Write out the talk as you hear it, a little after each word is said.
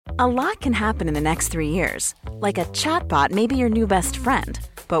A lot can happen in the next 3 years. Like a chatbot may be your new best friend.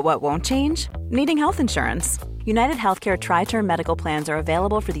 But what won't change? Needing health insurance. United Healthcare Tri-Term Medical Plans are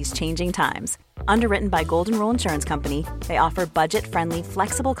available for these changing times. Underwritten by Golden Rule Insurance Company, they offer budget-friendly,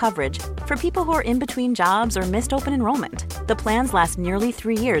 flexible coverage for people who are in between jobs or missed open enrollment. The plans last nearly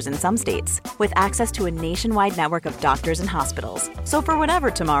 3 years in some states, with access to a nationwide network of doctors and hospitals. So for whatever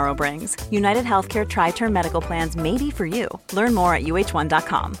tomorrow brings, United Healthcare Tri-Term Medical Plans may be for you. Learn more at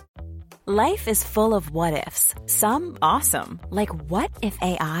uh1.com. Life is full of what-ifs. Some awesome, like what if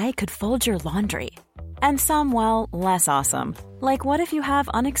AI could fold your laundry? And some, well, less awesome. Like what if you have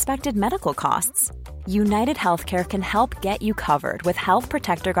unexpected medical costs? United Healthcare can help get you covered with Health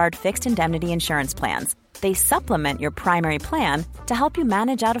Protector Guard fixed indemnity insurance plans. They supplement your primary plan to help you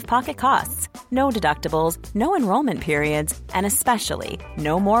manage out-of-pocket costs. No deductibles, no enrollment periods, and especially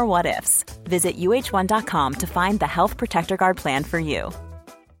no more what-ifs. Visit uh1.com to find the Health Protector Guard plan for you.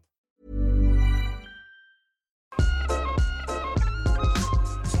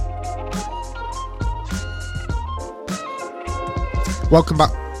 Welcome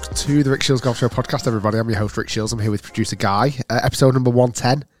back to the Rick Shields Golf Show podcast, everybody. I'm your host, Rick Shields. I'm here with producer Guy. Episode number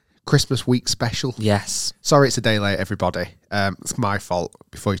 110, Christmas week special. Yes. Sorry it's a day late, everybody. It's my fault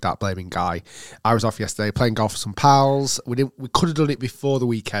before you start blaming Guy. I was off yesterday playing golf with some pals. We could have done it before the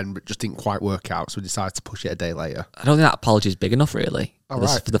weekend, but it just didn't quite work out, so we decided to push it a day later. I don't think that apology is big enough, really.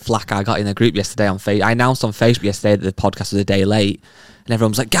 Right. For the flack I got in the group yesterday on Facebook. I announced on Facebook yesterday that the podcast was a day late, and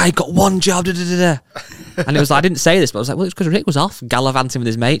everyone was like, Guy, got one job, da-da-da-da. And it was like, I didn't say this, but I was like, well, it's because Rick was off gallivanting with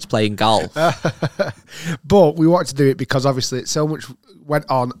his mates playing golf. But we wanted to do it because obviously so much went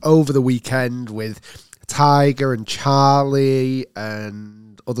on over the weekend with Tiger and Charlie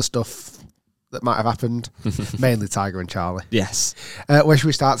and other stuff that might have happened. Mainly Tiger and Charlie. Yes. Where should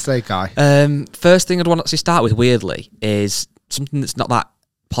we start today, Guy? First thing I'd want to start with, weirdly, is something that's not that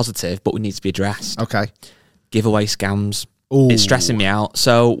positive, but we need to be addressed. Okay. Giveaway scams. Ooh. It's stressing me out.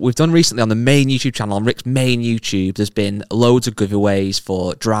 So we've done recently on the main YouTube channel, on Rick's main YouTube, there's been loads of giveaways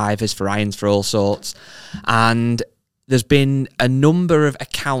for drivers, for irons, for all sorts. And there's been a number of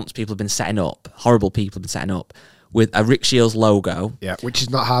accounts people have been setting up, horrible people have been setting up, with a Rick Shields logo. Yeah, which is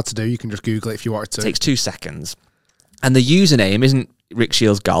not hard to do. You can just Google it if you wanted to. It takes 2 seconds. And the username isn't Rick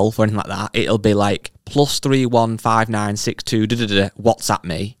Shields Golf or anything like that. It'll be like +315962 WhatsApp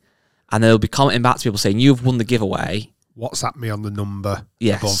me. And they'll be commenting back to people saying, you've won the giveaway. WhatsApp me on the number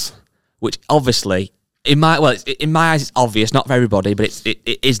yes. above. Which obviously, in my eyes, it's obvious, not for everybody, but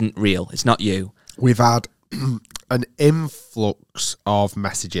it isn't real. It's not you. We've had an influx of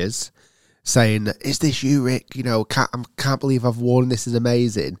messages saying, is this you, Rick? You know, can't believe I've won. This is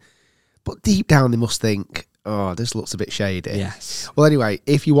amazing. But deep down, they must think, oh, this looks a bit shady. Yes. Well, anyway,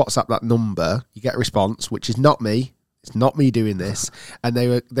 if you WhatsApp that number, you get a response, which is not me. It's not me doing this.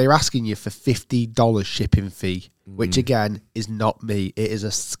 And they're asking you for $50 shipping fee, which again is not me. It is a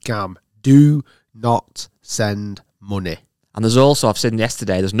scam. Do not send money. And there's also, I've seen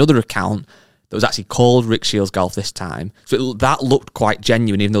yesterday, there's another account that was actually called Rick Shields Golf this time. So that looked quite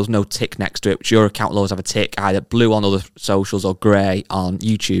genuine, even though there was no tick next to it, which your account will always have a tick, either blue on other socials or grey on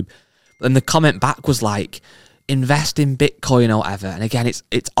YouTube. And the comment back was like, invest in Bitcoin or whatever. And again, it's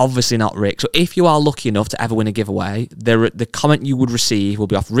obviously not Rick. So if you are lucky enough to ever win a giveaway, the comment you would receive will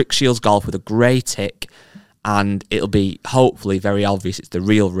be off Rick Shields Golf with a grey tick, and it'll be hopefully very obvious it's the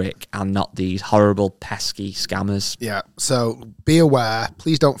real Rick and not these horrible, pesky scammers. Yeah, so be aware.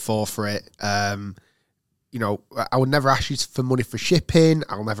 Please don't fall for it. You know, I would never ask you for money for shipping.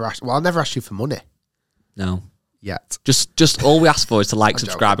 I'll never ask you for money. No. Yet. Just all we ask for is to like,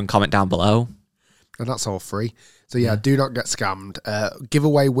 subscribe, and comment down below. And that's all free. So yeah, do not get scammed.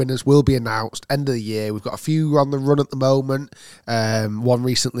 Giveaway winners will be announced end of the year. We've got a few on the run at the moment. One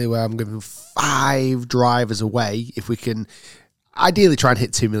recently where I'm giving 5 drivers away if we can ideally try and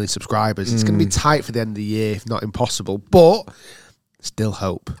hit 2 million subscribers. It's going to be tight for the end of the year, if not impossible, but still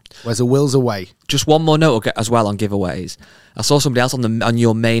hope. Where's a will's a way. Just one more note as well on giveaways. I saw somebody else on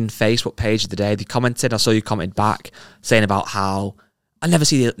your main Facebook page of the day. They commented, I saw you commented back saying about how I never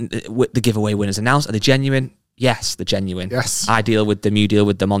see the giveaway winners announced. Are they genuine? Yes, they're genuine. Yes. I deal with them, you deal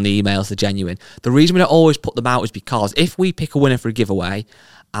with them on the emails, they're genuine. The reason we don't always put them out is because if we pick a winner for a giveaway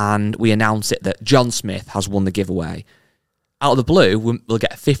and we announce it that John Smith has won the giveaway, out of the blue, we'll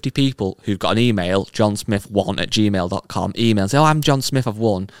get 50 people who've got an email, johnsmith1@gmail.com, email and say, oh, I'm John Smith, I've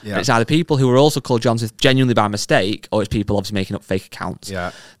won. Yeah. And it's either people who are also called John Smith genuinely by mistake, or it's people obviously making up fake accounts.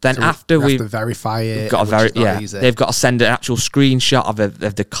 Yeah. Then so after we have to verify it, they've got to send an actual screenshot of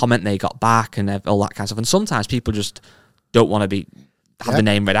the comment they got back and all that kind of stuff. And sometimes people just don't want to be have the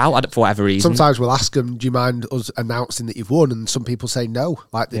name read out for whatever reason. Sometimes we'll ask them, do you mind us announcing that you've won? And some people say no.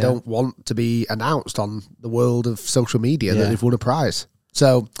 Like, they don't want to be announced on the world of social media that they've won a prize.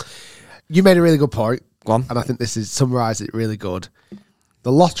 So you made a really good point. Go on. And I think this is summarised it really good.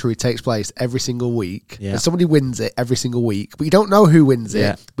 The lottery takes place every single week. Yeah. And somebody wins it every single week. But you don't know who wins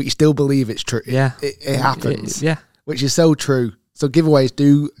it, but you still believe it's true. Yeah. It happens. Yeah. Which is so true. So giveaways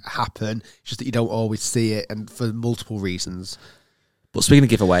do happen. It's just that you don't always see it, and for multiple reasons. But speaking of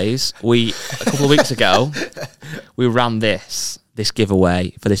giveaways, a couple of weeks ago, we ran this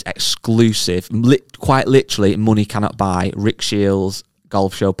giveaway for this exclusive, quite literally, money cannot buy, Rick Shields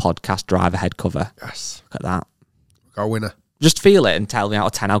Golf Show podcast driver head cover. Yes. Look at that. Got a winner. Just feel it and tell me out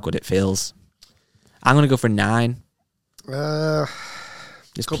of 10 how good it feels. I'm going to go for a 9.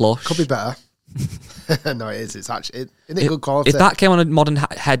 It's plush. Could be better. No, it is. It's actually isn't it good quality. If that came on a modern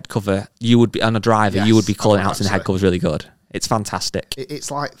head cover, you would be on a driver. Yes, you would be calling that's out saying the head right. cover's really good. It's fantastic.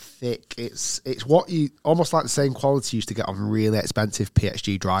 It's like thick. It's what you almost like the same quality you used to get on really expensive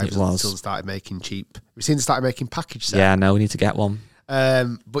PXG drivers until they started making cheap. We've seen they started making package sets. Yeah, no, we need to get one.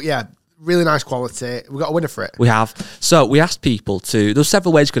 But yeah, really nice quality. We got a winner for it. We have. So we asked people there's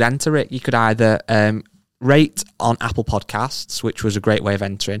several ways you could enter it. You could either rate on Apple Podcasts, which was a great way of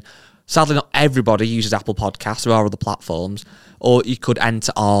entering. Sadly, not everybody uses Apple Podcasts. There are other platforms. Or you could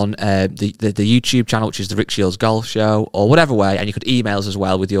enter on the YouTube channel, which is the Rick Shields Golf Show, or whatever way, and you could email us as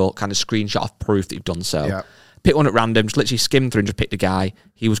well with your kind of screenshot of proof that you've done so. Yeah. Pick one at random, just literally skim through and just pick the guy.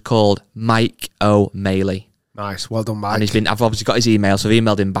 He was called Mike O'Malley. Nice, well done, Mike. And I've obviously got his email, so I've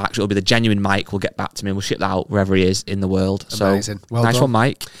emailed him back. So it'll be the genuine Mike. We'll get back to me and we'll ship that out wherever he is in the world. Amazing. So Well nice done. one,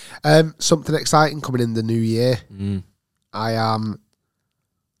 Mike. Something exciting coming in the new year. I am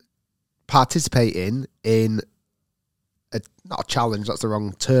participating in not a challenge, that's the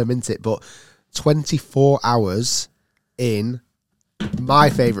wrong term, isn't it? But 24 hours in my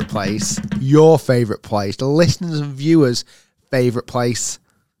favourite place, your favourite place, the listeners and viewers' favourite place,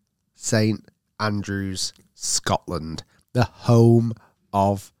 St Andrews, Scotland, the home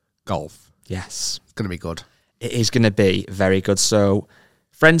of golf. Yes. It's going to be good. It is going to be very good. So,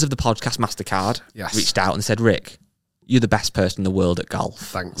 friends of the podcast MasterCard reached out and said, Rick, you're the best person in the world at golf.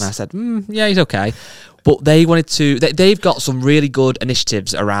 Thanks. And I said, yeah, he's okay. But they wanted to, they've got some really good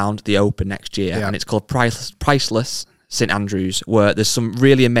initiatives around the Open next year, and it's called Priceless St Andrews, where there's some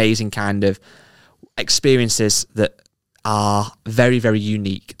really amazing kind of experiences that are very, very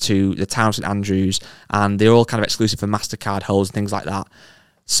unique to the town of St Andrews, and they're all kind of exclusive for MasterCard holders and things like that.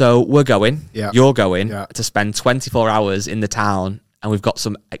 So we're going, you're going to spend 24 hours in the town, and we've got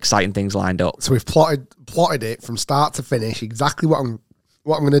some exciting things lined up. So we've plotted it from start to finish, exactly what I'm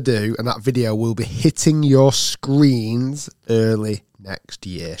going to do, and that video will be hitting your screens early next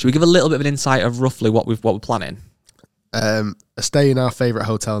year. Should we give a little bit of an insight of roughly what we're planning? A stay in our favourite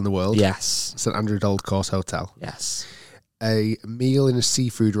hotel in the world. Yes. St Andrews Old Course Hotel. Yes. A meal in a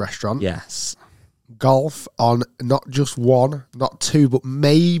seafood restaurant. Yes. Golf on not just one, not two, but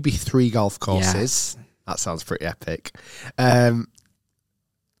maybe 3 golf courses. Yes. That sounds pretty epic.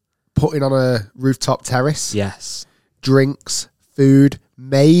 Putting on a rooftop terrace. Yes. Drinks, food,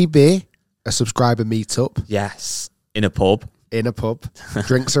 maybe a subscriber meetup. Yes. In a pub.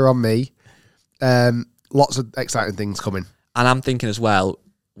 Drinks are on me. Lots of exciting things coming. And I'm thinking as well,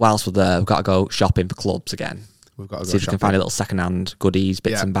 whilst we're there, we've got to go shopping for clubs again. We've got to see go if we can find a little second-hand goodies,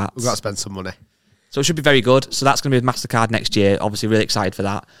 bits and bats. We've got to spend some money. So it should be very good. So that's going to be with MasterCard next year. Obviously, really excited for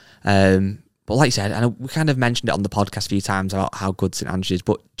that. But like you said, and we kind of mentioned it on the podcast a few times about how good St Andrews is,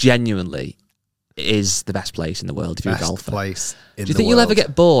 but genuinely, it is the best place in the world if you're a golfer. Best place in the world. Do you think you'll ever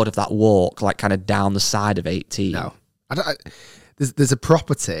get bored of that walk, like kind of down the side of 18? No. There's a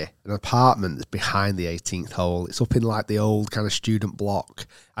property, an apartment that's behind the 18th hole. It's up in like the old kind of student block,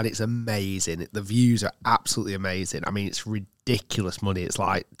 and it's amazing. The views are absolutely amazing. I mean, it's ridiculous money. It's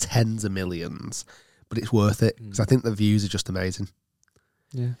like tens of millions, but it's worth it because I think the views are just amazing.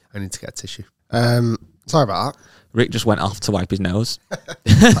 Yeah. I need to get a tissue. Sorry about that. Rick just went off to wipe his nose.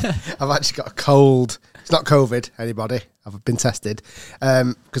 I've actually got a cold. It's not COVID, anybody. I've been tested.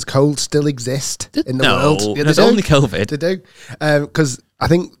 Because colds still exist in the world. Yeah, there's only COVID. They do. Because I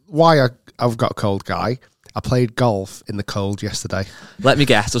think why I've got a cold, guy, I played golf in the cold yesterday. Let me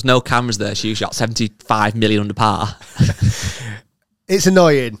guess, there's no cameras there, so you shot 75 million under par. It's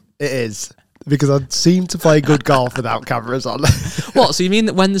annoying. It is. Because I seem to play good golf without cameras on. What? So you mean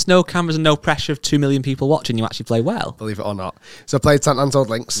that when there's no cameras and no pressure of 2 million people watching, you actually play well? Believe it or not. So I played St Anne's Old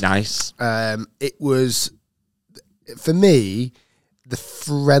Links. Nice. It was, for me, the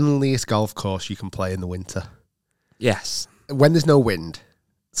friendliest golf course you can play in the winter. Yes. When there's no wind,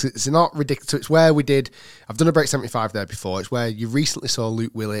 So it's not ridiculous. So it's where I've done a Break 75 there before. It's where you recently saw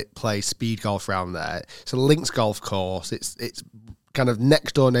Luke Willett play speed golf around there. It's a links golf course. It's kind of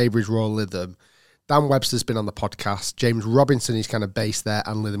next door neighbours Royal Lytham. Dan Webster's been on the podcast. James Robinson is kind of based there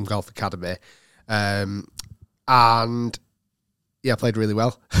and Lytham Golf Academy. And yeah, I played really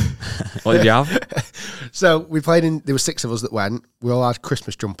well. What did you have? So we played there were 6 of us that went. We all had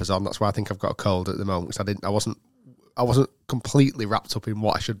Christmas jumpers on. That's why I think I've got a cold at the moment. Because I wasn't completely wrapped up in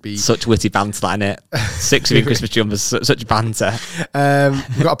what I should be. Such witty banter, that, innit? 6 of you in Christmas jumpers, such banter.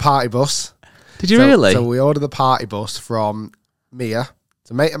 We got a party bus. Did you really? So we ordered the party bus from Mia.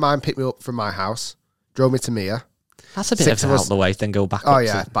 So a mate of mine picked me up from my house, drove me to Mia. That's a bit of out of the way, then go back up. Oh,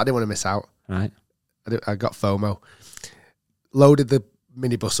 yeah, but I didn't want to miss out. Right. I got FOMO. Loaded the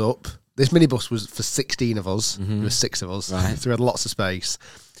minibus up. This minibus was for 16 of us. There was 6 of us. Right. So we had lots of space.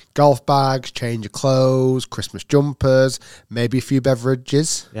 Golf bags, change of clothes, Christmas jumpers, maybe a few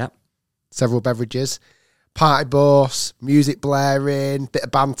beverages. Yep. Several beverages. Party bus, music blaring, bit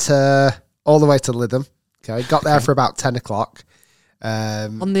of banter, all the way to Lytham. Okay, got there for about 10 o'clock.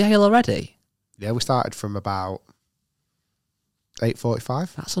 On the hill already? Yeah, we started from about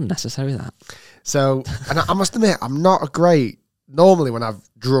 8:45. That's unnecessary, that. So, and I must admit, I'm not a great... Normally, when I've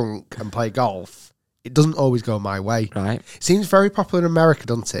drunk and play golf, it doesn't always go my way. Right. It seems very popular in America,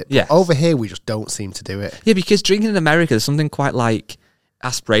 doesn't it? Yes. But over here, we just don't seem to do it. Yeah, because drinking in America, there's something quite like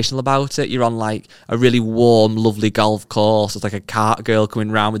aspirational about it. You're on like a really warm, lovely golf course. There's like a cart girl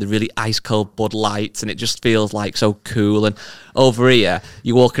coming round with a really ice cold Bud Lights, and it just feels like so cool. And over here,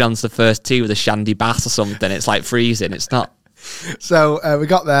 you're walking onto the first tee with a shandy bass or something. It's like freezing. It's not. So we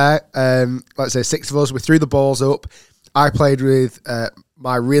got there. Let's say 6 of us. We threw the balls up. I played with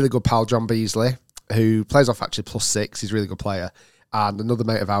my really good pal John Beasley, who plays off actually +6. He's a really good player. And another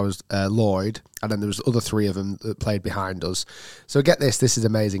mate of ours, Lloyd. And then there was other 3 of them that played behind us. So get this. This is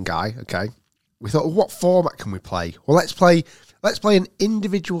an amazing guy. Okay. We thought, well, what format can we play? Well, let's play an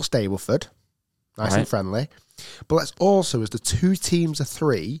individual Stableford. Nice and friendly. But let's also, as the 2 teams of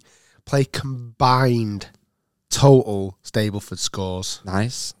 3, play combined total Stableford scores.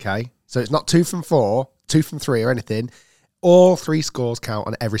 Nice. Okay. So it's not 2 from 4, 2 from 3 or anything. All 3 scores count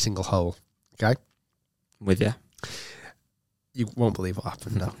on every single hole. Okay. I'm with you. You won't believe what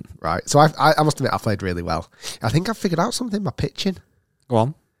happened, though. Right. So I must admit, I played really well. I think I figured out something. My pitching. Go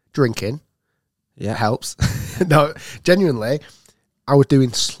on. Drinking. Yeah. Helps. No, genuinely, I was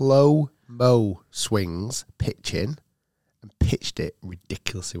doing slow-mo swings, pitching, and pitched it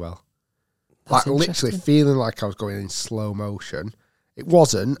ridiculously well. That's like literally feeling like I was going in slow motion. It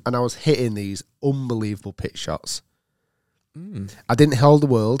wasn't, and I was hitting these unbelievable pitch shots. I didn't hold the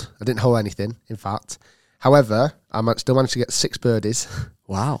world. I didn't hold anything, in fact. However, I still managed to get 6 birdies.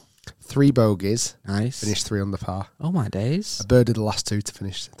 Wow. 3 bogeys. Nice. Finished 3 under par. Oh, my days. I birdied the last 2 to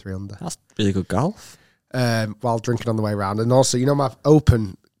finish 3 under. That's really good golf. While drinking on the way around. And also, you know my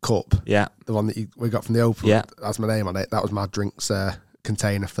Open Cup? Yeah. The one that we got from the Open? Yeah. That's my name on it. That was my drinks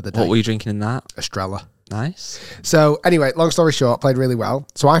container for the day. What were you drinking in that? Estrella. Nice. So anyway, long story short, played really well.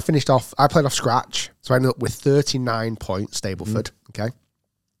 So I played off scratch. So I ended up with 39 points, Stableford. Okay.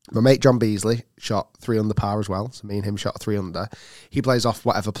 My mate John Beasley shot 3 under par as well. So me and him shot 3 under. He plays off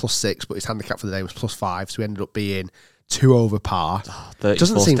whatever +6, but his handicap for the day was +5. So we ended up being 2 over par.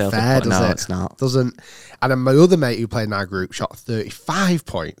 Doesn't seem fair, does it? No, it's not. Doesn't. And then my other mate who played in our group shot 35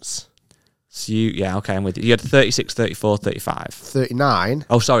 points. So okay, I'm with you. You had 36, 34, 35. 39.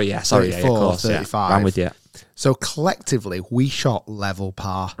 Oh, sorry, yeah, 34, of course, 35. Yeah. I'm with you. So collectively, we shot level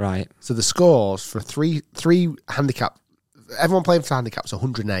par. Right. So the scores for three handicap, everyone playing for handicaps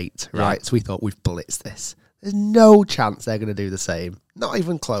 108, right? Yeah. So we thought we've blitzed this. There's no chance they're going to do the same. Not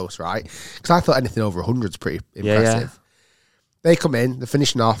even close, right? Because I thought anything over 100 is pretty impressive. Yeah. They come in, they're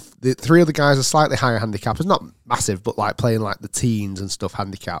finishing off. The 3 other guys are slightly higher handicaps. It's not massive, but like playing like the teens and stuff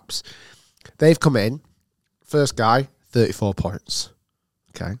handicaps. They've come in. First guy, 34 points.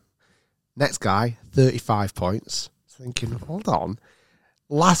 Okay. Next guy, 35 points. Thinking, hold on.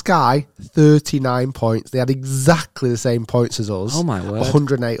 Last guy, 39 points. They had exactly the same points as us. Oh, my word.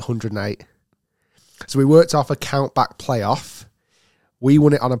 108. So we worked off a count-back playoff. We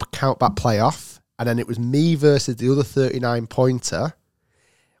won it on a count-back playoff. And then it was me versus the other 39-pointer.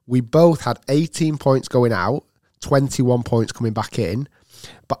 We both had 18 points going out, 21 points coming back in.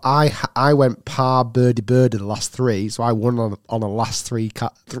 But I went par birdie the last 3, so I won on a last three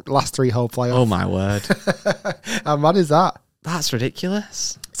hole playoff. Oh my word! How mad is that? That's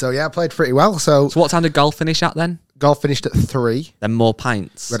ridiculous. So yeah, I played pretty well. So what time did golf finish at then? Golf finished at 3. Then more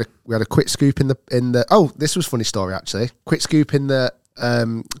pints. We had a quick scoop in the. Oh, this was a funny story actually. Quick scoop in the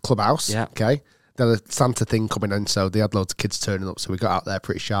clubhouse. Yeah. Okay. They had a Santa thing coming in, so they had loads of kids turning up, so we got out there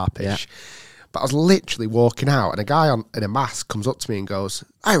pretty sharpish. Yeah. But I was literally walking out, and a guy in a mask comes up to me and goes,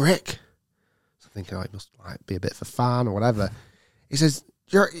 "Hi, Rick." So I'm thinking, he must be a bit of a fan or whatever. He says,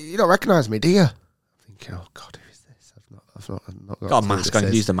 "You don't recognise me, do you?" I'm thinking, "Oh God, who is this? I've not got a mask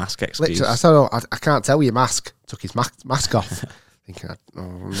on. Use the mask excuse. Literally, I said, "Oh, I can't tell with your mask." Took his mask off. Thinking, no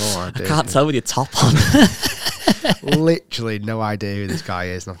idea. I can't tell with your top on. Literally no idea who this guy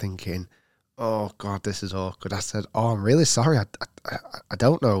is, and I'm thinking, "Oh God, this is awkward." I said, "Oh, I'm really sorry. I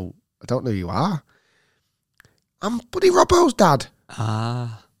don't know. I don't know who you are. I'm Buddy Robbo's dad.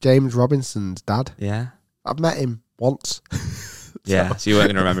 James Robinson's dad. Yeah. I've met him once." Yeah, so you weren't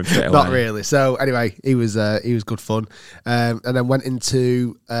going to remember him straight away. Not really. So anyway, he was good fun. And then went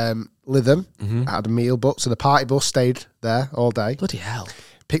into Lytham, had a meal booked. So the party bus stayed there all day. Bloody hell.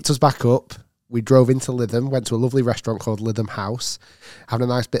 Picked us back up. We drove into Lytham, went to a lovely restaurant called Lytham House, having a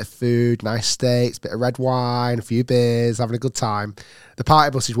nice bit of food, nice steaks, bit of red wine, a few beers, having a good time. The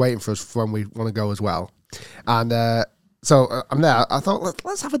party bus is waiting for us for when we want to go as well. And so I'm there. I thought,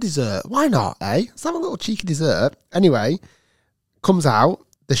 let's have a dessert. Why not, eh? Let's have a little cheeky dessert. Anyway, comes out,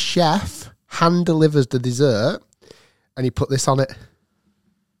 the chef hand delivers the dessert, and he put this on it.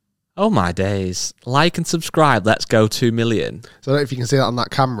 Oh my days. Like and subscribe, let's go 2 million. So I don't know if you can see that on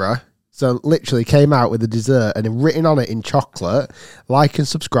that camera. So literally came out with the dessert and written on it in chocolate, like and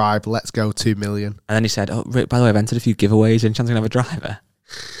subscribe, let's go 2 million. And then he said, "Oh, Rick, by the way, I've entered a few giveaways. Any chance I'm going to have a driver?"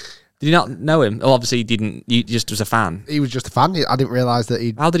 Did you not know him? Oh, obviously you didn't. You just was a fan. He was just a fan. I didn't realise that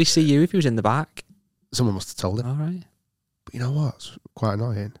he'd... How did he see you if he was in the back? Someone must have told him. All right. But you know what? It's quite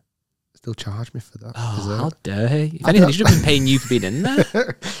annoying. Still charge me for that. Oh, how dare he? If anything, he should have been paying you for being in there.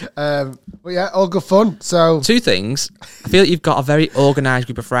 But yeah, all good fun. So 2 things. I feel like you've got a very organised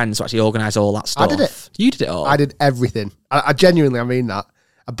group of friends to actually organise all that stuff. I did it. You did it all. I did everything. I genuinely, I mean that.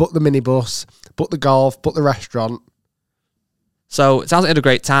 I booked the minibus, booked the golf, booked the restaurant. So it sounds like you had a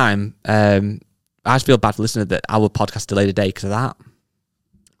great time. I just feel bad for listening that our podcast delayed a day because of that.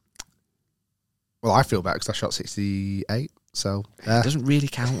 Well, I feel bad because I shot 68. So It doesn't really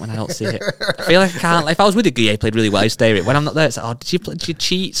count when I don't see it. I feel like I can't. If I was with a guy, played really well, I'd stay it. When I'm not there, it's like, oh, did you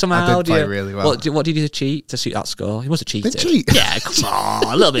cheat somehow? I did play really well. What did you do to cheat to suit that score? He must have cheated. Did cheat? Yeah, come on,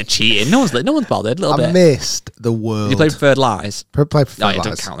 a little bit of cheating. No one's bothered. A little bit. I missed the world. Did you play Preferred Lies? Play Preferred No, Lies. it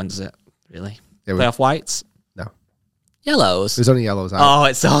doesn't count then, does it? Really? Yeah, Play off whites? No. Yellows? There's only yellows out. Oh,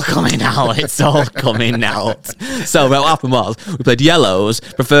 it's all coming out. It's all coming out. So what happened was, we played yellows,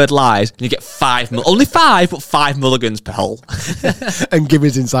 Preferred Lies, and you get only 5, but 5 mulligans per hole. And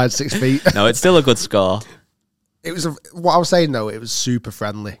Gibby's inside 6 feet. No, it's still a good score. It was what I was saying though. It was super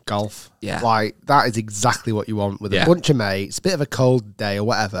friendly golf. Yeah. Like that is exactly what you want with a bunch of mates. Bit of a cold day or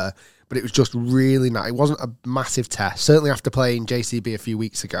whatever, but it was just really nice. It wasn't a massive test. Certainly after playing JCB a few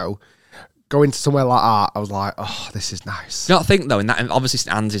weeks ago, going to somewhere like that, I was like, oh, this is nice. You know what I think though, and obviously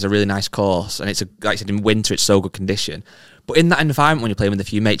St Anne's is a really nice course, and it's like I said, in winter it's so good condition. But in that environment, when you're playing with a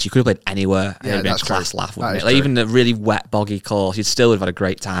few mates, you could have played anywhere, and it'd been a class laugh, wouldn't it? Like even a really wet, boggy course, you'd still have had a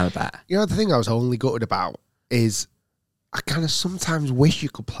great time. I bet. You know, the thing I was only gutted about is I kind of sometimes wish you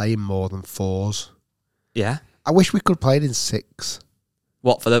could play in more than 4s. Yeah. I wish we could have played in 6.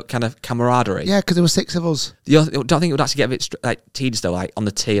 What, for the kind of camaraderie? Yeah, because there were 6 of us. You don't think it would actually get a bit like tedious though, like on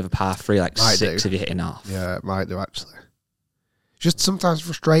the tee of a par 3, like Might 6 do. if you're hitting off. Yeah, it might do actually. Just sometimes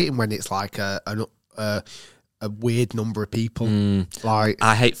frustrating when it's like a weird number of people. Like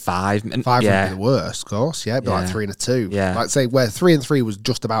I hate 5. And 5 yeah. would be the worst, of course. Yeah, it'd be like 3 and a 2. Yeah. Like say where 3 and 3 was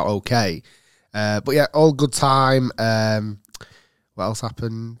just about okay. But yeah, all good time. What else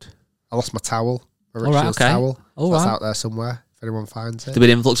happened? I lost my towel. My Rick Shields towel. So that's out there somewhere. If anyone finds it. There'll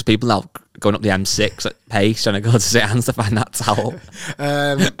be an influx of people now going up the M6 at pace trying to go to St Anne's to find that towel.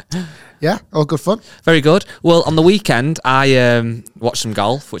 Yeah, all good fun. Very good. Well, on the weekend, I watched some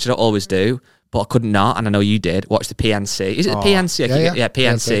golf, which I don't always do, but I could not, and I know you did, watch the PNC. Is it the PNC? Yeah,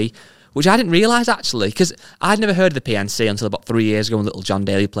 PNC. Which I didn't realise, actually, because I'd never heard of the PNC until about 3 years ago when little John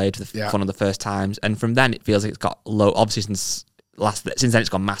Daly played for one of the first times. And from then, it feels like it's got low. Obviously, since then, it's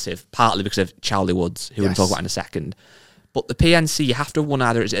gone massive, partly because of Charlie Woods, who we'll talk about in a second. But the PNC, you have to have won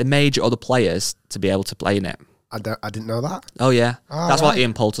either as a major or the players to be able to play in it. I didn't know that. Oh, yeah. That's why right.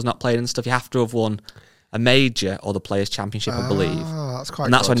 Ian Poulter's not playing and stuff. You have to have won a major or the Players' Championship, I believe. That's quite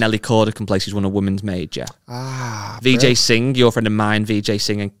and that's good. why Nelly Corder can play. She's won a women's major. VJ Singh, your friend of mine, VJ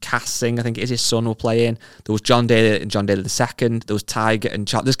Singh and Cass Singh, I think it is his son, were playing. There was John Daly and John Daly II. There was Tiger and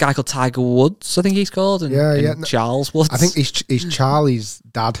this guy called Tiger Woods, I think he's called. And Charles Woods. I think he's Charlie's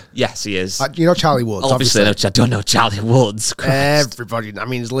dad. Yes, he is. You know Charlie Woods, obviously. I don't know Charlie Woods. Christ. Everybody, I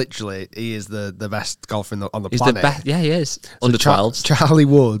mean, he is the best golfer on the He's planet. the best. Yeah, he is. Under 12s. Charlie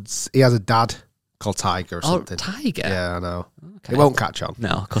Woods, he has a dad called Tiger or Oh, something. Tiger? Yeah, I know. Okay. It won't catch on. No,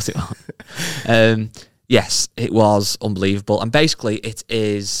 of course it won't. Yes, it was unbelievable. And basically, it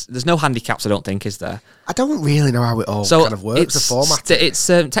is... There's no handicaps, I don't think, is there? I don't really know how it all kind of works, the format. It's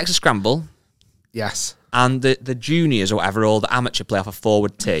Texas Scramble. Yes. And the juniors or whatever, or the amateur play off a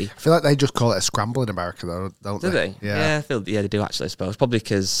forward tee. I feel like they just call it a scramble in America, though, don't Do they? Yeah. I feel, they do actually, I suppose. Probably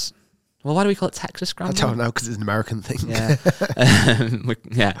because... Well, why do we call it Texas I Scramble? don't know, because it's an American thing. Yeah.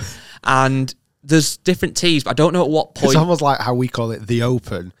 Yeah. And there's different tees, but I don't know at what point... It's almost like how we call it the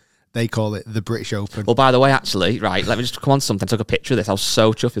Open. They call it the British Open. Well, by the way, actually, right, let me just come on to something. I took a picture of this. I was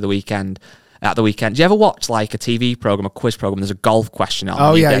so chuffed at the weekend. Do you ever watch like a TV program, a quiz program? There's a golf question on.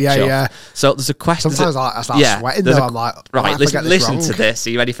 Oh, yeah. So there's a question. Sometimes I start sweating though. I'm like, right, listen to this. Are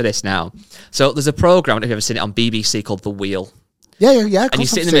you ready for this now? So there's a program, I don't know if you've ever seen it on BBC, called The Wheel. Yeah. And you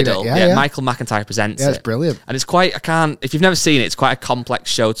sit in the middle. Yeah, Michael McIntyre presents it. Yeah, it's brilliant. And it's quite, if you've never seen it, it's quite a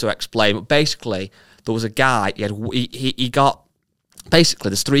complex show to explain. But basically, there was a guy, he got, basically,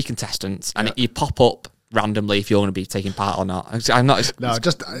 there's 3 contestants, and you pop up randomly if you're going to be taking part or not. I'm not. No,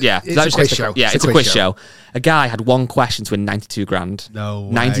 just it's a quiz show. Yeah, it's a quiz show. A guy had 1 question to win 92 grand. No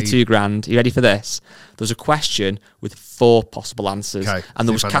way. 92 grand. You ready for this? There was a question with 4 possible answers, and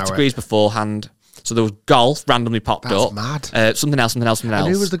there was categories beforehand. So there was golf randomly popped up. That's mad. Something else. And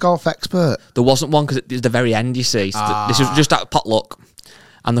who was the golf expert? There wasn't one because it was the very end. You see, so this was just at potluck.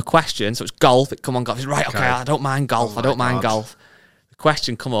 And the question, so it's golf. Come on, golf. He's right. Okay, I don't mind golf. I don't mind golf. The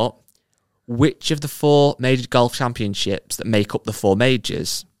question come up. Which of the 4 major golf championships that make up the 4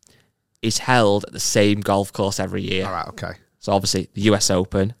 majors is held at the same golf course every year? All right, okay. So obviously the US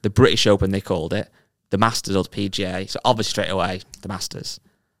Open, the British Open they called it, the Masters or the PGA. So obviously straight away, the Masters.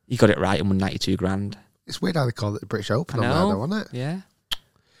 He got it right and won 92 grand. It's weird how they call it the British Open I know. on there, though, isn't it? Yeah.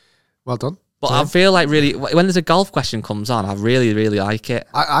 Well done. But I feel like really, when there's a golf question comes on, I really, really like it.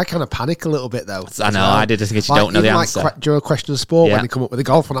 I kind of panic a little bit, though. I know, I did just in case you don't know the answer. During a question of sport, when they come up with a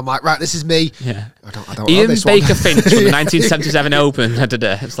golf one, I'm like, right, this is me. Yeah. I don't Ian know this Baker one. Finch from the 1977 Open.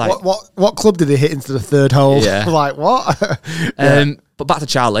 It's like, what club did he hit into the 3rd hole? Yeah. Like, what? But back to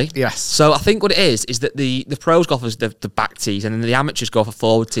Charlie. Yes. So I think what it is that the pros go for the back tees and then the amateurs go for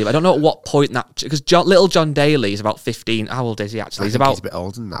forward tee. I don't know at what point that... Because little John Daly is about 15. How old is he actually? He's a bit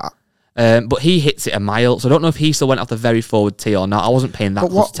older than that. But he hits it a mile, so I don't know if he still went off the very forward tee or not. I wasn't paying that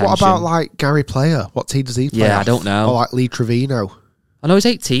much attention. What about like Gary Player? What tee does he play? Yeah, off? I don't know. Or like Lee Trevino? I know he's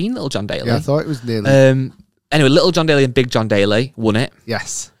 18, little John Daly. Yeah, I thought it was nearly. Anyway, little John Daly and big John Daly won it.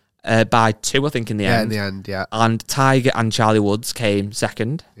 Yes. By 2, I think, in the end. Yeah, in the end, yeah. And Tiger and Charlie Woods came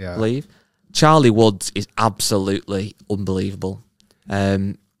second, Yeah. I believe. Charlie Woods is absolutely unbelievable.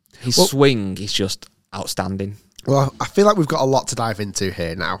 His swing is just outstanding. Well, I feel like we've got a lot to dive into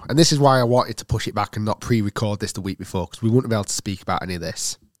here now. And this is why I wanted to push it back and not pre-record this the week before, because we wouldn't be able to speak about any of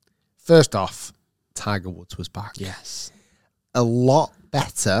this. First off, Tiger Woods was back. Yes. A lot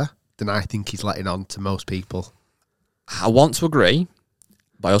better than I think he's letting on to most people. I want to agree,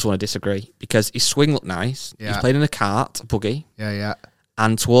 but I also want to disagree, because his swing looked nice. Yeah. He's playing in a cart, a buggy. Yeah.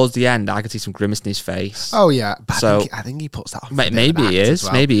 And towards the end, I could see some grimace in his face. Oh, yeah. But So- I think he puts that on. Maybe he is.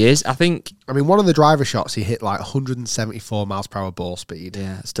 Well. Maybe he is. I think, I mean, one of the driver shots, he hit like 174 miles per hour ball speed.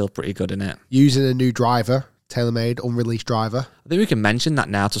 yeah, it's still pretty good, isn't it? Using a new driver, tailor-made, unreleased driver. I think we can mention that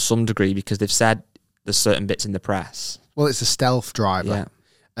now to some degree because they've said there's certain bits in the press. Well, it's a stealth driver.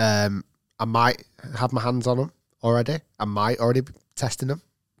 Yeah. I might have my hands on them already. I might already be testing them.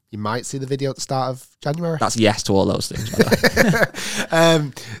 You might see the video at the start of January. That's yes to all those things, by the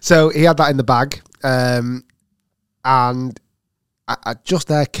way. So he had that in the bag. And I just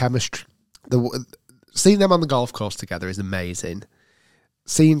their chemistry. Seeing them on the golf course together is amazing.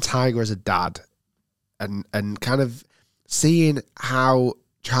 Seeing Tiger as a dad and kind of seeing how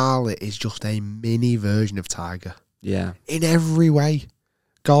Charlie is just a mini version of Tiger. Yeah. In every way.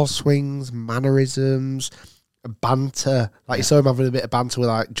 Golf swings, mannerisms, banter. Like you saw him having a bit of banter with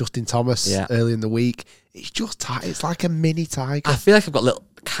like Justin Thomas early in the week. It's just it's like a mini Tiger. I feel like I've got little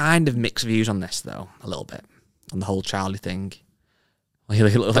kind of mixed views on this though, a little bit on the whole Charlie thing. No,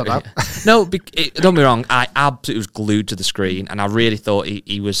 don't get me wrong. I absolutely was glued to the screen, and I really thought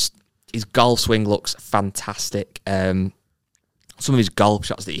his golf swing looks fantastic. Some of his golf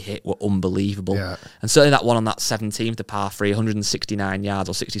shots that he hit were unbelievable. Yeah. And certainly that one on that 17th, the par 3, 169 yards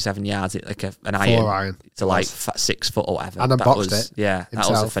or 67 yards, like an iron to like 6 foot or whatever. And unboxed it. Yeah, himself.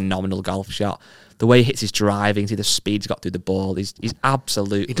 That was a phenomenal golf shot. The way he hits his driving, see the speed he's got through the ball, he's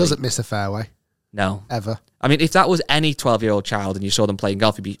absolutely... He doesn't miss a fairway. No. Ever. I mean, if that was any 12-year-old child and you saw them playing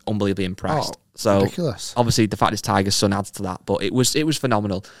golf, you'd be unbelievably impressed. Ridiculous. Obviously, the fact it's Tiger's son adds to that, but it was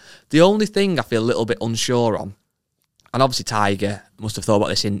phenomenal. The only thing I feel a little bit unsure on, and obviously Tiger must have thought about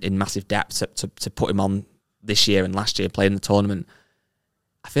this in massive depth to put him on this year and last year playing the tournament.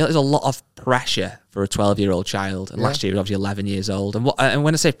 I feel there's a lot of pressure for a 12-year-old child, and last year he was obviously 11 years old. And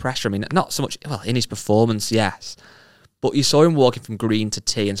when I say pressure, I mean not so much in his performance, yes, but you saw him walking from green to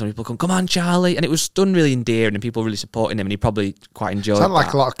tee, and some people come on, Charlie, and it was done really endearing, and people really supporting him, and he probably quite enjoyed it. Sounded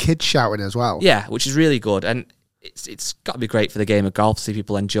like a lot of kids shouting as well. Yeah, which is really good, and it's got to be great for the game of golf to see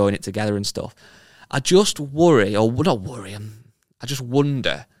people enjoying it together and stuff. I just worry, or not worry, I just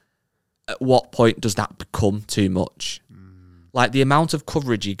wonder at what point does that become too much? Like the amount of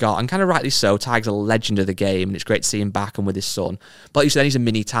coverage he got, and kind of rightly so, Tiger's a legend of the game, and it's great to see him back and with his son. But like you said, he's a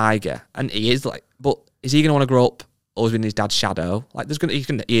mini Tiger, and he is like, but is he going to want to grow up always in his dad's shadow? Like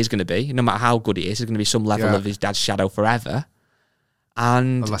he is going to be, no matter how good he is, there's going to be some level of his dad's shadow forever.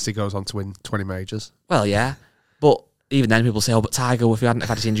 And unless he goes on to win 20 majors. Well, yeah. But even then, people say, but Tiger, if he hadn't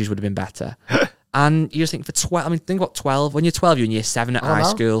had his injuries, would have been better. And you just think for 12, I mean, think about 12. When you're 12, you're in year 7 at high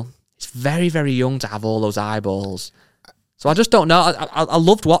school. It's very, very young to have all those eyeballs. So I just don't know. I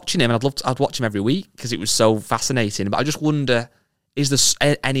loved watching him, and I'd watch him every week because it was so fascinating. But I just wonder, is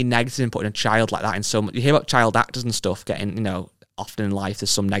there any negative in putting a child like that in so much? You hear about child actors and stuff getting, often in life there's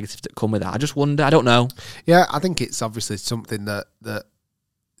some negatives that come with that. I just wonder. I don't know. Yeah, I think it's obviously something that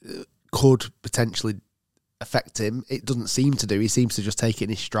could potentially affect him. It doesn't seem to do. He seems to just take it in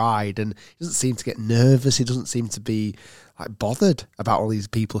his stride, and he doesn't seem to get nervous. He doesn't seem to be like bothered about all these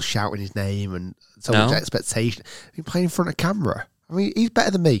people shouting his name and so much expectation. I mean, playing in front of camera. I mean, he's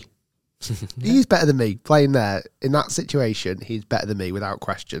better than me. He's better than me playing there in that situation. He's better than me without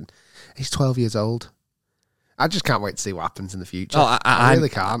question. He's 12 years old. I just can't wait to see what happens in the future. Oh, I really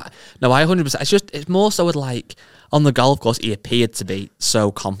can't. No, I 100%. It's more so with like on the golf course, he appeared to be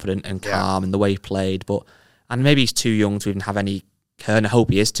so confident and calm in the way he played, and maybe he's too young to even have any care, and I hope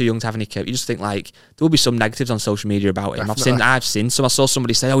he is too young to have any care. You just think like there will be some negatives on social media about him. Definitely. I've seen some. I saw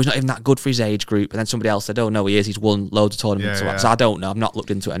somebody say, he's not even that good for his age group, and then somebody else said, no, he is. He's won loads of tournaments. So I don't know. I've not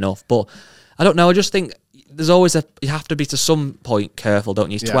looked into it enough, but I don't know. I just think there's always you have to be to some point careful, don't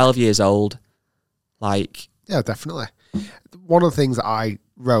you? He's 12 years old. Like, yeah, definitely. One of the things that I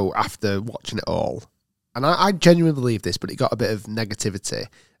wrote after watching it all, and I genuinely believe this, but it got a bit of negativity.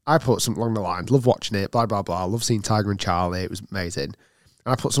 I put something along the lines, love watching it, blah, blah, blah. Love seeing Tiger and Charlie. It was amazing.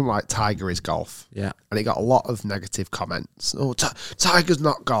 And I put something like Tiger is golf. Yeah. And it got a lot of negative comments. Oh, Tiger's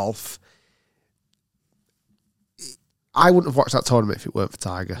not golf. I wouldn't have watched that tournament if it weren't for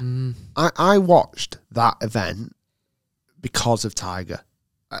Tiger. I watched that event because of Tiger.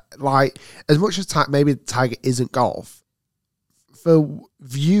 Like, as much as maybe Tiger isn't golf, for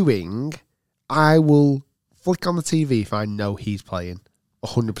viewing, I will flick on the TV if I know he's playing.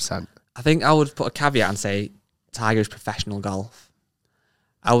 100%. I think I would put a caveat and say Tiger is professional golf.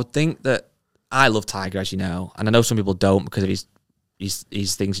 I would think that I love Tiger, as you know, and I know some people don't because of his things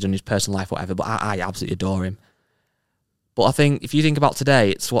he's done in his personal life, whatever, but I absolutely adore him. But I think if you think about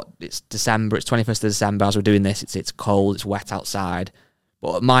today, it's December, it's 21st of December, as we're doing this, it's cold, it's wet outside.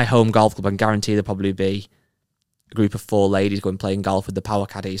 But at my home golf club, I can guarantee there'll probably be a group of 4 ladies going playing golf with the power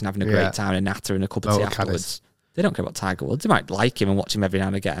caddies and having a great time and a natter and a cup of tea afterwards. They don't care about Tiger Woods. They might like him and watch him every now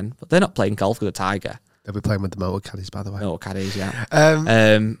and again, but they're not playing golf with a Tiger. They'll be playing with the motor caddies, by the way. Motor caddies, yeah.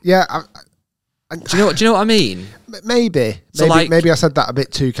 Yeah. Do you know what I mean? Maybe. So maybe I said that a bit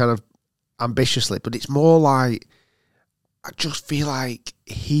too kind of ambitiously, but it's more like I just feel like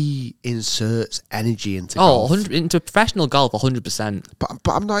he inserts energy into golf. Into professional golf, 100%.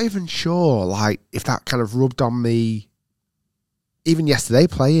 But I'm not even sure, like, if that kind of rubbed on me. Even yesterday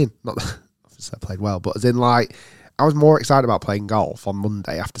playing, not obviously I played well, but as in like, I was more excited about playing golf on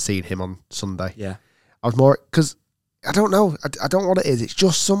Monday after seeing him on Sunday. Yeah, I was more because I don't know, I don't know what it is. It's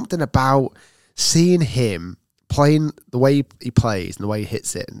just something about seeing him playing the way he plays and the way he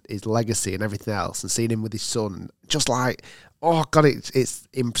hits it and his legacy and everything else, and seeing him with his son, just like, oh God, it's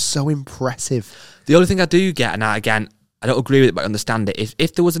so impressive. The only thing I do get, and I don't agree with it, but I understand it,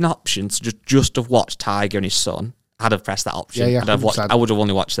 if there was an option to just have watched Tiger and his son, I'd have pressed that option. Yeah, I would have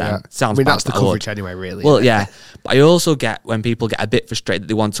only watched them. Yeah. Sounds I mean, bad, that's the coverage anyway, really. Well, yeah. But I also get when people get a bit frustrated that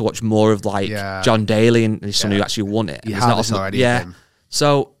they want to watch more of like John Daly and his son who actually won it. You have this already. Yeah.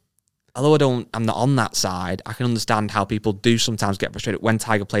 So, although I'm not on that side, I can understand how people do sometimes get frustrated. When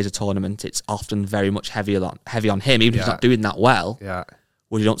Tiger plays a tournament, it's often very much heavy on him, even if he's not doing that well. Yeah.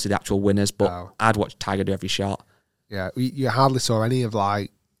 Well, you don't see the actual winners, but I'd watch Tiger do every shot. Yeah. You hardly saw any of like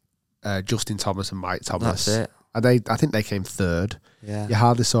Justin Thomas and Mike Thomas. That's it. And I think they came third. Yeah. You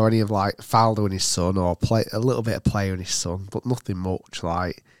hardly saw any of like Faldo and his son, or a little bit of Player and his son, but nothing much.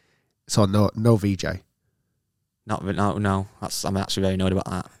 Like, so no VJ. No. I'm actually very annoyed about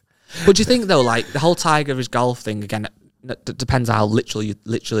that. But do you think though, like the whole Tiger of his golf thing again? depends how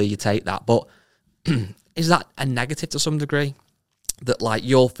literally you take that. But is that a negative to some degree? That like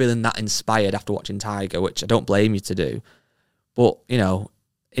you're feeling that inspired after watching Tiger, which I don't blame you to do. But, you know,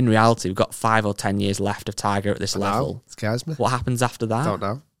 in reality, we've got 5 or 10 years left of Tiger at this level. It scares me. What happens after that? I don't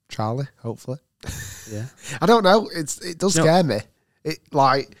know. Charlie, hopefully. Yeah. I don't know. It does scare me. It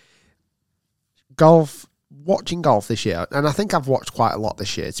like golf, watching golf this year, and I think I've watched quite a lot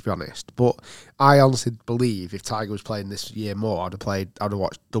this year, to be honest. But I honestly believe if Tiger was playing this year more, I'd have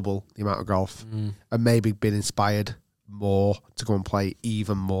watched double the amount of golf and maybe been inspired more to go and play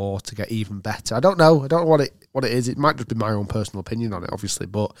even more to get even better. I don't know what it is. It might just be my own personal opinion on it, obviously.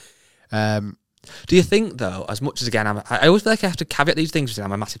 But do you think though, as much as again, I always feel like I have to caveat these things because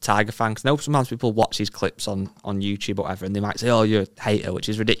I'm a massive Tiger fan. Because I know sometimes people watch these clips on YouTube or whatever, and they might say, "Oh, you're a hater," which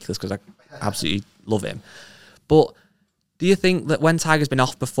is ridiculous because I absolutely love him. But do you think that when Tiger's been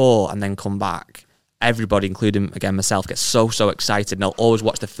off before and then come back, everybody, including again myself, gets so excited and they'll always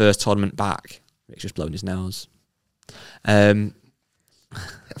watch the first tournament back? Rick's just blowing his nose. I have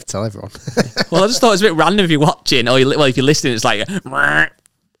to tell everyone. Well, I just thought it was a bit random if you're watching, or if you're listening, it's like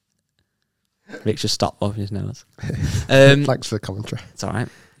Rick's just stopped blowing his nose. Thanks for the commentary. It's all right.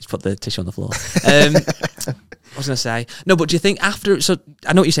 Just put the tissue on the floor. I was going to say, no, but do you think after, so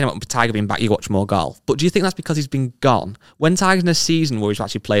I know what you're saying about Tiger being back, you watch more golf, but do you think that's because he's been gone? When Tiger's in a season where he's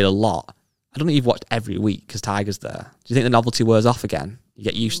actually played a lot, I don't think you've watched every week because Tiger's there. Do you think the novelty wears off again? You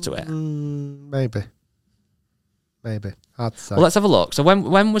get used to it? Maybe. Hard to say. Well, let's have a look. So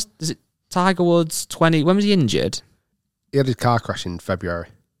when was it Tiger Woods 20? When was he injured? He had his car crash in February.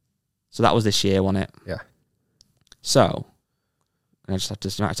 So that was this year, wasn't it? Yeah. So I just have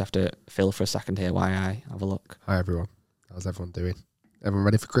to fill for a second here while I have a look. Hi everyone. How's everyone doing? Everyone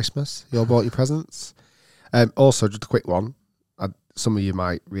ready for Christmas? You all bought your presents? Also, just a quick one. Some of you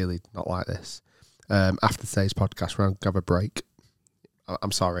might really not like this. After today's podcast, we're going to have a break.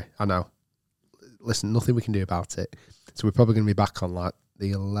 I'm sorry. I know. Listen, nothing we can do about it. So we're probably going to be back on like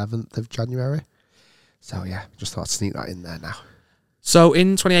the 11th of January. So yeah, just thought I'd sneak that in there now. So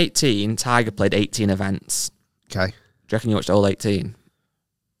in 2018, Tiger played 18 events. Okay. Do you reckon you watched all 18?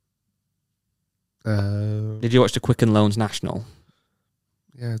 Did you watch the Quicken Loans National?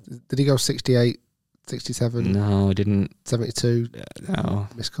 Yeah. Did he go 68, 67? No, he didn't. 72? No.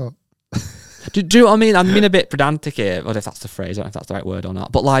 Miscut? Do you know what I mean? I'm being a bit pedantic here. I don't know if that's the phrase. I don't know if that's the right word or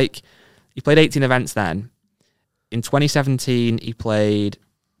not. But like, he played 18 events then. In 2017, he played...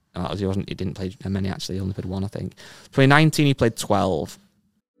 Oh, he didn't play many, actually. He only played one, I think. 2019, he played 12.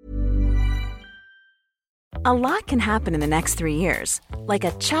 A lot can happen in the next 3 years. Like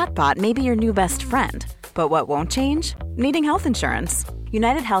a chatbot may be your new best friend. But what won't change? Needing health insurance.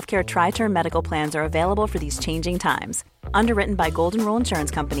 United Healthcare Tri-Term Medical Plans are available for these changing times. Underwritten by Golden Rule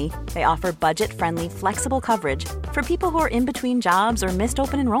Insurance Company, they offer budget-friendly, flexible coverage for people who are in between jobs or missed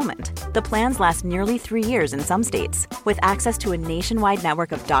open enrollment. The plans last nearly 3 years in some states, with access to a nationwide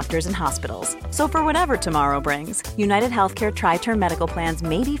network of doctors and hospitals. So for whatever tomorrow brings, United Healthcare Tri-Term Medical Plans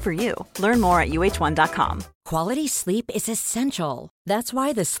may be for you. Learn more at uh1.com. Quality sleep is essential. That's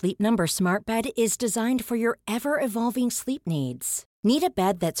why the Sleep Number Smart Bed is designed for your ever-evolving sleep needs. Need a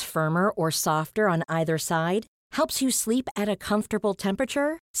bed that's firmer or softer on either side? Helps you sleep at a comfortable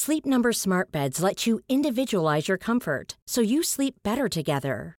temperature? Sleep Number Smart Beds let you individualize your comfort so you sleep better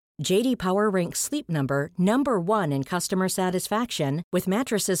together. J.D. Power ranks Sleep Number number 1 in customer satisfaction with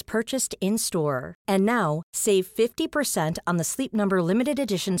mattresses purchased in-store. And now, save 50% on the Sleep Number Limited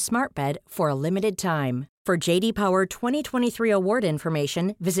Edition Smart Bed for a limited time. For J.D. Power 2023 award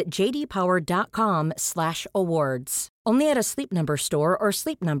information, visit jdpower.com/awards. Only at a Sleep Number store or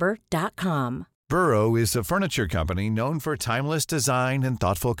sleepnumber.com. Burrow is a furniture company known for timeless design and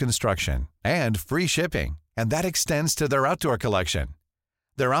thoughtful construction, and free shipping, and that extends to their outdoor collection.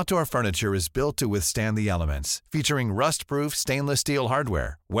 Their outdoor furniture is built to withstand the elements, featuring rust-proof stainless steel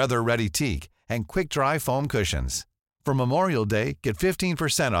hardware, weather-ready teak, and quick-dry foam cushions. For Memorial Day, get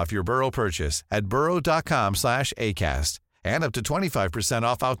 15% off your Burrow purchase at burrow.com/acast, and up to 25%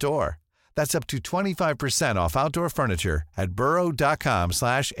 off outdoor. That's up to 25% off outdoor furniture at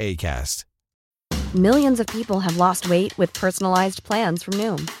burrow.com/acast. Millions of people have lost weight with personalized plans from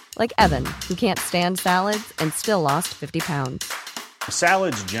Noom. Like Evan, who can't stand salads and still lost 50 pounds.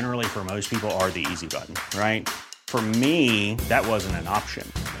 Salads generally for most people are the easy button, right? For me, that wasn't an option.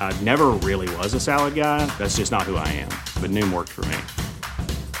 I never really was a salad guy. That's just not who I am. But Noom worked for me.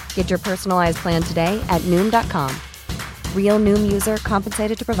 Get your personalized plan today at Noom.com. Real Noom user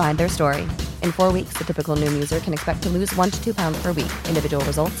compensated to provide their story. In 4 weeks, the typical Noom user can expect to lose 1 to 2 pounds per week. Individual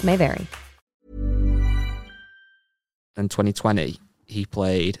results may vary. And 2020, he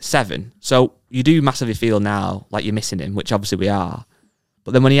played 7. So you do massively feel now like you're missing him, which obviously we are.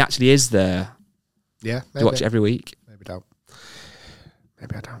 But then when he actually is there, yeah, you watch it every week. Maybe don't.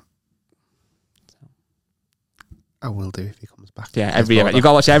 Maybe I don't. I will do if he comes back. Yeah, every event. You've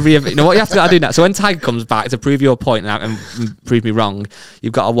got to watch every event. You know what you have to do now? So when Tiger comes back, to prove your point and prove me wrong,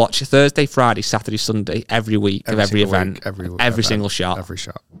 you've got to watch Thursday, Friday, Saturday, Sunday, every week of every event. Every single shot. Every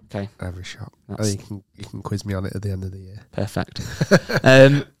shot. Okay. Every shot. You can quiz me on it at the end of the year. Perfect.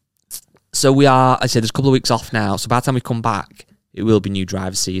 So we are, I said, there's a couple of weeks off now. So by the time we come back, it will be new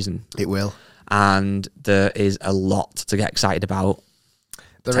driver season. It will. And there is a lot to get excited about.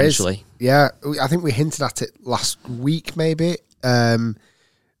 There is. Yeah, I think we hinted at it last week, maybe. Your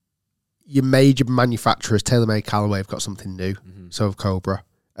major manufacturers, TaylorMade, Callaway, have got something new. So have Cobra.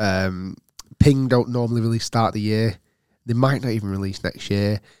 Ping don't normally release start of the year. They might not even release next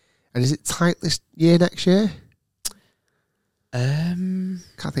year. And is it Titleist year next year? Can't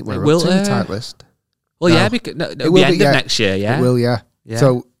think where we're up to Titleist. Well, no. Yeah, because it'll be end of next year, yeah? It will, yeah.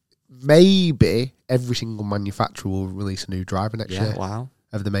 So maybe every single manufacturer will release a new driver next year. Wow.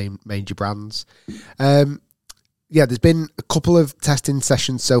 Of the major brands. There's been a couple of testing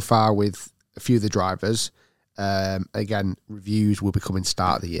sessions so far with a few of the drivers. Again, reviews will be coming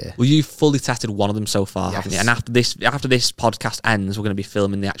start of the year. Well, you've fully tested one of them so far, haven't you? And after this podcast ends, we're going to be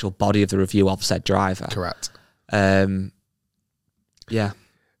filming the actual body of the review of said driver. Correct. We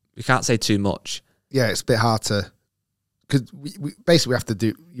can't say too much. Yeah, it's a bit hard to... Because we basically have to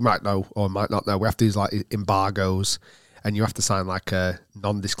do... You might know or might not know. We have to do like embargoes... And you have to sign like a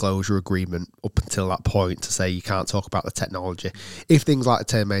non-disclosure agreement up until that point to say you can't talk about the technology. If things like the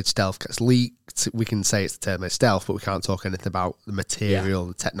TaylorMade Stealth gets leaked, we can say it's the TaylorMade Stealth, but we can't talk anything about the material,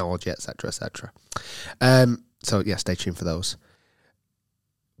 the technology, etc., etc. Stay tuned for those.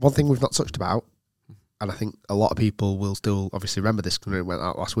 One thing we've not touched about, and I think a lot of people will still obviously remember this because it went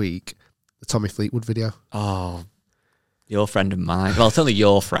out last week, the Tommy Fleetwood video. Oh, your friend of mine. Well, it's only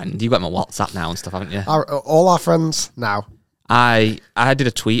your friend. You've got my WhatsApp now and stuff, haven't you? All our friends now. I did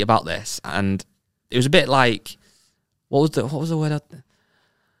a tweet about this, and it was a bit like, what was the word?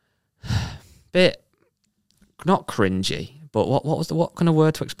 Bit not cringy, but what kind of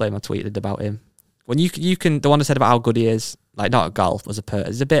word to explain my tweet did about him? When you can, the one I said about how good he is, like not at golf as a person,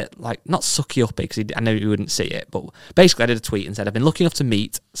 it's a bit like not sucky uppy because I know you wouldn't see it, but basically I did a tweet and said I've been lucky enough to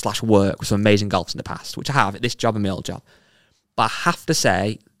meet/work with some amazing golfers in the past, which I have at this job and my old job. But I have to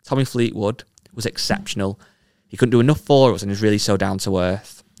say, Tommy Fleetwood was exceptional. He couldn't do enough for us and he was really so down to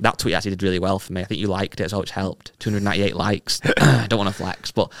earth. That tweet actually did really well for me. I think you liked it, so it's helped. 298 likes. I don't want to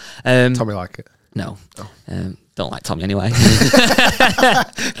flex, but Tommy liked it. No. Oh. Don't like Tommy anyway.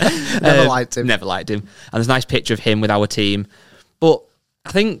 Never liked him. Never liked him. And there's a nice picture of him with our team. But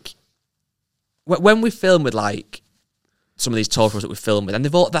I think when we film with like some of these tour pros that we filmed with, and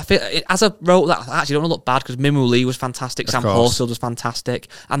they've all, as I wrote that, I actually don't want to look bad because Minwoo Lee was fantastic, Sam Horsfield was fantastic,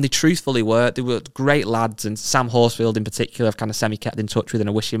 and they truthfully were. They were great lads, and Sam Horsfield in particular I've kind of semi-kept in touch with, and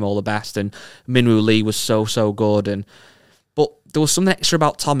I wish him all the best, and Minwoo Lee was so good, but there was something extra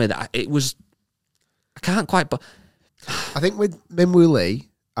about Tommy that I can't quite... But I think with Minwoo Lee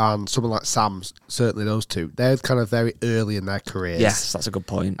and someone like Sam, certainly those two, they're kind of very early in their careers. Yes, that's a good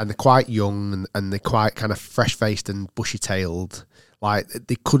point. And they're quite young and they're quite kind of fresh-faced and bushy-tailed. Like,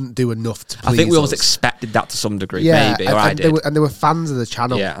 they couldn't do enough to please I think we always us. expected that to some degree, maybe, or I did. They were fans of the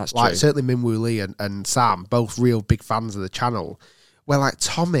channel. Yeah, that's like, true. certainly Minwoo Lee and Sam, both real big fans of the channel. Where, like,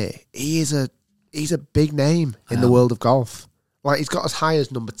 Tommy, he's a big name in the world of golf. Like, he's got as high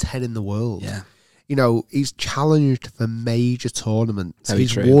as number 10 in the world. Yeah. You know, he's challenged for major tournaments. Very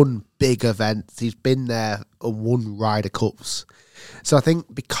He's true. won big events. He's been there and won Ryder Cups. So I think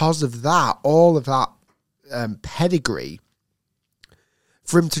because of that, all of that pedigree,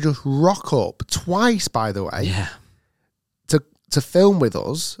 for him to just rock up twice, by the way, to film with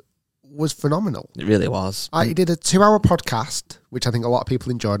us was phenomenal. It really was. He did a 2-hour podcast, which I think a lot of people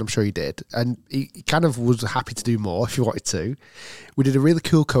enjoyed. I'm sure he did. And he kind of was happy to do more if he wanted to. We did a really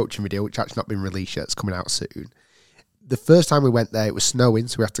cool coaching video, which actually not been released yet. It's coming out soon. The first time we went there, it was snowing,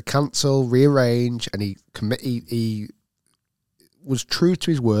 so we had to cancel, rearrange, and he was true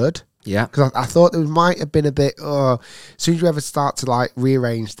to his word. Yeah. Because I thought there might have been a bit, as soon as you ever start to like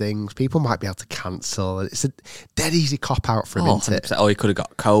rearrange things, people might be able to cancel. It's a dead easy cop-out for him, isn't it? Or he could have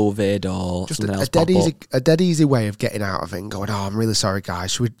got COVID or Just something else. a dead easy way of getting out of it and going, I'm really sorry,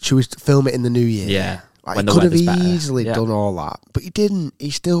 guys. Should we film it in the new year? Yeah. Like, When he the could have weather's better. easily done all that. But he didn't. He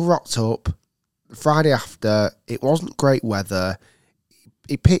still rocked up. Friday after, it wasn't great weather.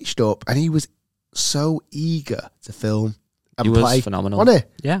 He pitched up and he was so eager to film and He play. was phenomenal. Wasn't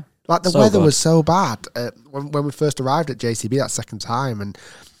he? Yeah. Like the weather was so bad when we first arrived at JCB that second time, and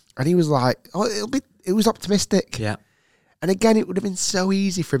he was like, "Oh, it was optimistic." Yeah. And again, it would have been so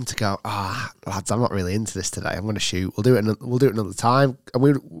easy for him to go, lads, I'm not really into this today. I'm going to shoot. We'll do it another time. And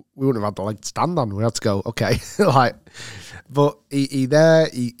we wouldn't have had the leg to stand on. We had to go, okay. But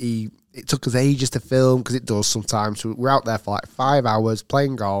it took us ages to film, because it does sometimes. So we're out there for like 5 hours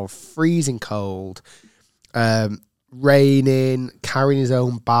playing golf, freezing cold, raining, carrying his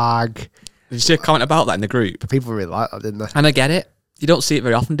own bag. Did you see a comment about that in the group? People really like that, didn't they? And I get it. You don't see it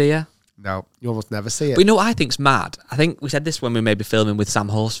very often, do you? No, you almost never see it. But you know what I think's mad? I think we said this when we may be filming with Sam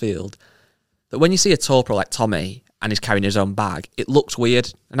Horsfield, that when you see a tour pro like Tommy and he's carrying his own bag, it looks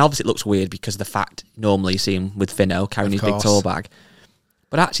weird. And obviously it looks weird because of the fact normally you see him with Finno carrying his big tour bag.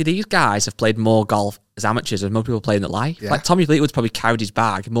 But actually these guys have played more golf as amateurs than most people play in their life. Yeah. Like Tommy Fleetwood's probably carried his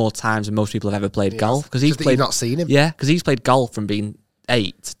bag more times than most people have ever played golf. Because he's played, not seen him. Yeah, because he's played golf from being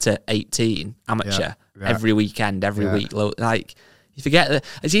 8 to 18 amateur every weekend, every week. Like... You forget that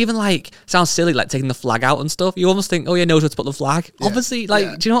it's even like sounds silly, like taking the flag out and stuff. You almost think, oh, he knows where to put the flag. Yeah. Obviously,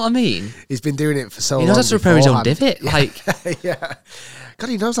 do you know what I mean? He's been doing it for so long. He knows how to repair his own divot. Like, God,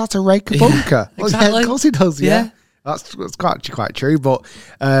 he knows how to rake a bunker. Exactly. Well, of course he does. Yeah. That's quite true. But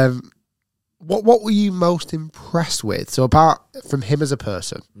what were you most impressed with? So apart from him as a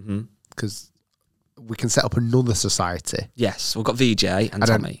person, because we can set up another society. Yes, we've got VJ and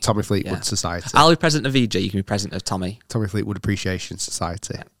Tommy. Tommy Fleetwood Society. I'll be president of VJ, you can be president of Tommy. Tommy Fleetwood Appreciation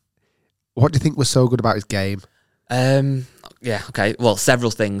Society. Yeah. What do you think was so good about his game? Okay. Well,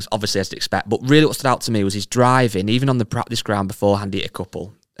 several things, obviously, as to expect. But really what stood out to me was his driving. Even on the practice ground beforehand, he hit a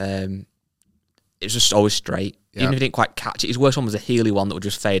couple. It was just always straight. Even if he didn't quite catch it. His worst one was a heely one that would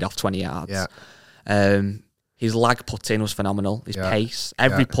just fade off 20 yards. Yeah. His lag putting was phenomenal. His pace.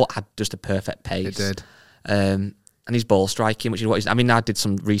 Every putt had just a perfect pace. It did. And his ball striking, which is what he's... I mean, I did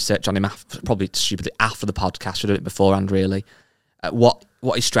some research on him, probably stupidly, after the podcast. Should have done it beforehand, really. What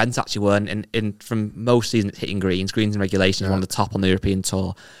his strengths actually were. And from most seasons, hitting greens and regulation, one of the top on the European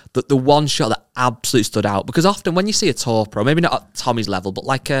Tour. But the one shot that absolutely stood out, because often when you see a Tour pro, maybe not at Tommy's level, but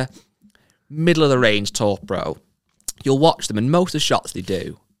like a middle-of-the-range Tour pro, you'll watch them, and most of the shots they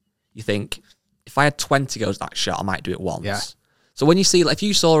do, you think... If I had 20 goes at that shot, I might do it once. Yeah. So when you see, like, if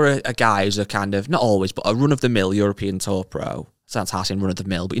you saw a guy who's a kind of, not always, but a run-of-the-mill European Tour pro, sounds harsh in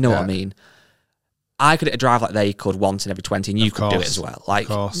run-of-the-mill, but you know what I mean. I could hit a drive like they could once in every 20, and you could do it as well. Like,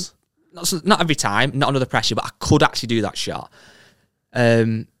 of course. Not every time, not under the pressure, but I could actually do that shot. But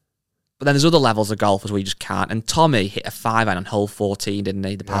then there's other levels of golfers where you just can't. And Tommy hit a 5-iron on hole 14, didn't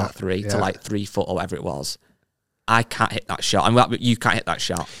he? The par 3 to like 3 foot or whatever it was. I can't hit that shot. And you can't hit that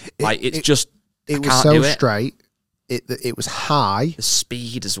shot. It was so straight. It was high. The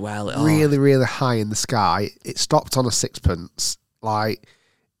speed as well. Really, really high in the sky. It stopped on a sixpence. Like,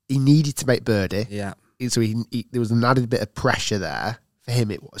 he needed to make birdie. Yeah. So there was an added bit of pressure there. For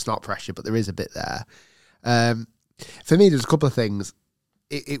him, it's not pressure, but there is a bit there. For me, there's a couple of things.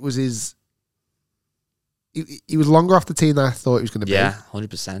 It was his... He was longer off the tee than I thought he was going to be. Yeah,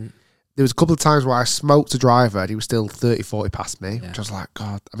 100%. There was a couple of times where I smoked a driver and he was still 30, 40 past me, which I was like,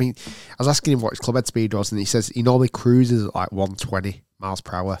 God. I mean, I was asking him what his club head speed was, and he says he normally cruises at like 120 miles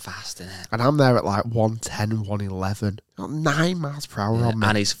per hour. Fast, isn't it? And I'm there at like 110, 111. Got 9 miles per hour on me.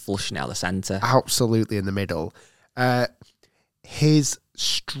 And he's flushing out the centre. Absolutely in the middle. His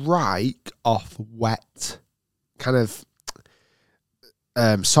strike off wet, kind of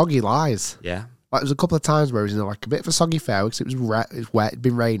soggy lies. Yeah. Like, there was a couple of times where he was in like a bit of a soggy fairway because it was wet, it'd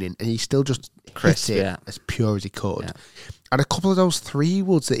been raining, and he still just hit it as pure as he could. Yeah. And a couple of those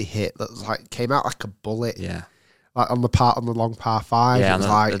 3-woods that he hit that was like came out like a bullet. Yeah, like on the long par 5. Yeah, it was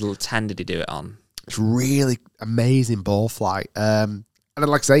like the little 10 did he do it on? It's really amazing ball flight. And then,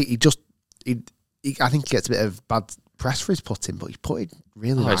 like I say, I think he gets a bit of bad press for his putting, but he's putting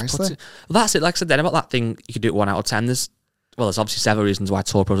really nicely. Well, that's it. Like I said then about that thing, you could do it 1 out of 10. There's obviously several reasons why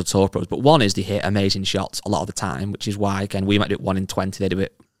Tour pros are Tour pros, but one is they hit amazing shots a lot of the time, which is why, again, we might do it 1 in 20, they do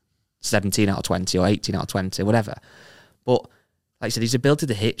it 17 out of 20 or 18 out of 20, whatever. But like I said, his ability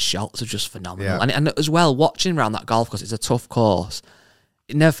to hit shots are just phenomenal. Yeah. And as well, watching around that golf course, it's a tough course.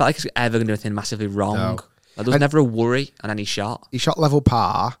 It never felt like it's ever going to do anything massively wrong. No. Like, there was never a worry on any shot. He shot level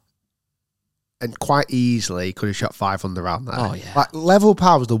par, and quite easily could have shot 5 under round there. Oh, yeah. Like, level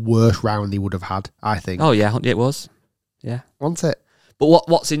par was the worst round he would have had, I think. Oh, yeah, it was. Yeah. Wasn't it? But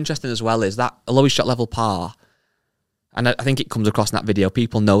what's interesting as well is that, although he shot level par, and I think it comes across in that video,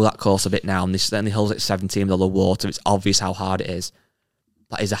 people know that course a bit now, and they holes at 17 with all the water. It's obvious how hard it is.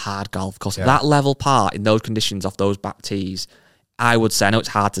 That is a hard golf course. Yeah. That level par in those conditions off those back tees, I would say, I know it's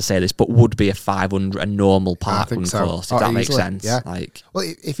hard to say this, but would be a 500, a normal parkrun course, if that makes sense. Yeah. Like, well,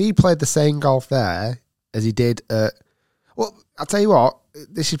 if he played the same golf there as he did at... Well, I'll tell you what,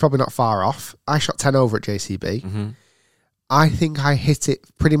 this is probably not far off. I shot 10 over at JCB. mm-hmm. I think I hit it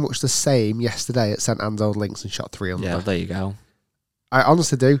pretty much the same yesterday at St Anne's Old Links and shot 3 under. Yeah, there you go. I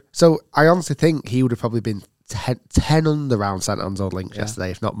honestly do. So I honestly think he would have probably been 10 under around St Anne's Old Links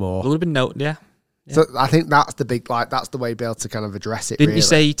yesterday, if not more. It would have been yeah. So I think that's the big, like, that's the way to be able to kind of address it. Didn't really. you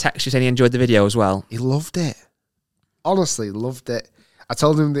say he texted you saying he enjoyed the video as well? He loved it. Honestly, loved it. I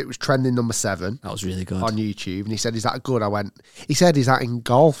told him that it was trending number 7. That was really good. On YouTube. And he said, is that good? He said, is that in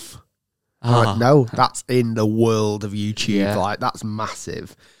golf? I went, Oh. no, that's in the world of YouTube. Yeah. Like, that's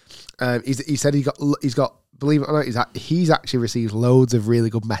massive. He said he's got, believe it or not, he's actually received loads of really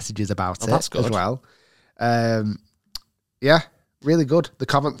good messages about it that's good. as well. Yeah, really good. The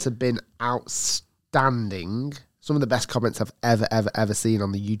comments have been outstanding. Some of the best comments I've ever seen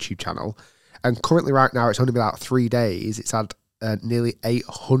on the YouTube channel. And currently right now, it's only been out 3 days. It's had nearly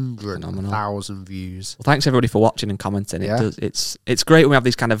 800,000 views. Well, thanks everybody for watching and commenting. Yeah. It's great when we have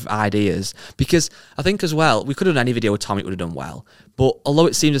these kind of ideas, because I think as well, we could have done any video with Tommy, it would have done well. But although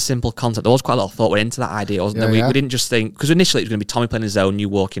it seems a simple concept, there was quite a lot of thought went into that idea, wasn't there? We didn't just think, because initially it was going to be Tommy playing his own, you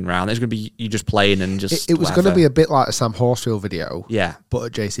walking around. It was going to be you just playing and just It was going to be a bit like a Sam Horsfield video, yeah, but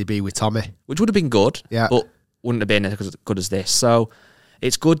at JCB with Tommy. which would have been good, Yeah. but wouldn't have been as good as this. So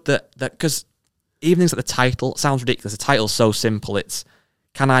it's good that because even things like the title sounds ridiculous. The title's so simple. It's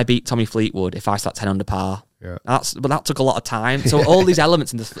can I beat Tommy Fleetwood if I start 10 under par? Yeah. But that took a lot of time. So all these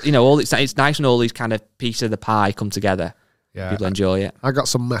elements, it's nice when all these kind of pieces of the pie come together. Yeah. People enjoy it. I got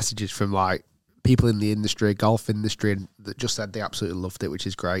some messages from like people in the industry, golf industry, and that just said they absolutely loved it, which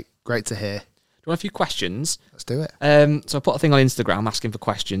is great. Great to hear. Do you want a few questions? Let's do it. So I put a thing on Instagram asking for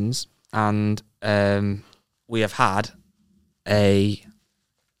questions, and we have had a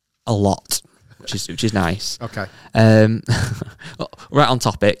lot, which is nice. Okay. Right on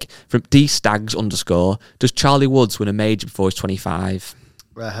topic from DStags_. Does Charlie Woods win a major before he's 25?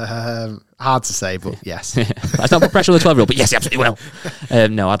 Hard to say, but yes. That's not put pressure on the 12-year-old, but yes, he absolutely will.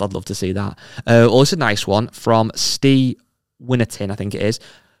 No, I'd love to see that. Also, a nice one from Steve Winnerton, I think it is.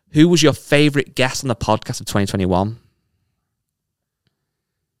 Who was your favourite guest on the podcast of 2021?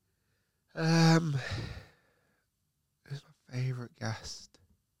 Who's my favourite guest?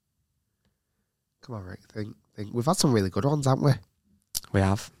 Come on, Rick. Think. We've had some really good ones, haven't we? We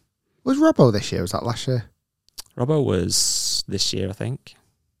have. Was Robbo this year? Was that last year? Robbo was this year, I think.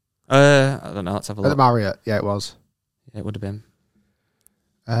 I don't know. Let's have a At the look. Marriott, yeah, it was. Yeah, it would have been.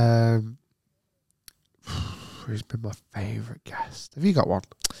 Who's been my favourite guest? Have you got one?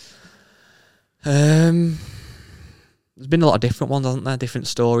 There's been a lot of different ones, hasn't there? Different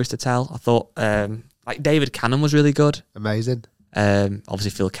stories to tell. I thought, like David Cannon was really good. Amazing.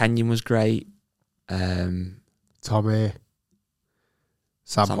 Obviously Phil Kenyon was great. Tommy.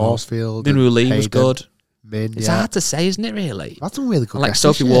 Sam Sam Horsfield. Minwoo Lee was Hayden, good. Min, It's yeah. hard to say, isn't it, really? That's some really good And like guests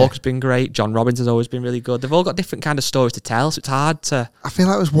Sophie this year. Walker's been great. John Robbins has always been really good. They've all got different kind of stories to tell, so it's hard to... I feel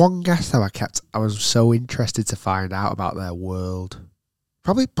like there was one guest though I was so interested to find out about their world.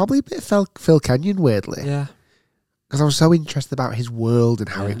 Probably a bit of Phil Kenyon, weirdly. Yeah. Because I was so interested about his world and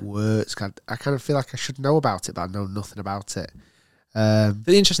how Yeah. it works. I kind of feel like I should know about it, but I know nothing about it. The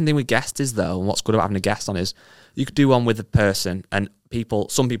interesting thing with guests is, though, and what's good about having a guest on is, you could do one with a person and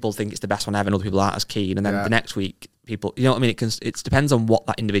some people think it's the best one ever and other people aren't as keen. And then Yeah. the next week, people, you know what I mean? It depends on what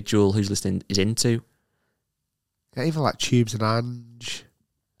that individual who's listening is into. Yeah, even like Tubes and Ange.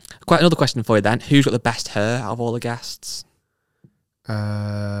 Quite another question for you then. Who's got the best hair out of all the guests?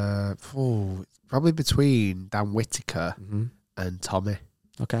 Probably between Dan Whitaker and Tommy.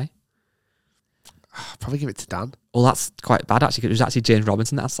 Okay. I'd probably give it to Dan. Well, that's quite bad, actually, 'cause it was actually James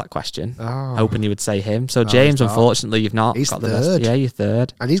Robinson that asked that question. Oh. Hoping you would say him. So, James, he's not. unfortunately, you've not He's got the third. best. Yeah, you're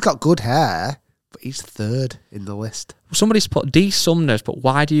third. And he's got good hair, but he's third in the list. Somebody's put, D. Sumner's put,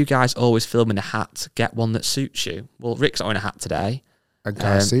 why do you guys always film in a hat? Get one that suits you. Well, Rick's not wearing a hat today. And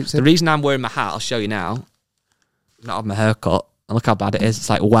kind of suits The him. reason I'm wearing my hat, I'll show you now. Not having my hair cut. And look how bad it is. It's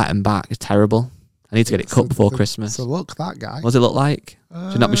like wet and back. It's terrible. I need to get it cut before Christmas. So look, that guy. What does it look like?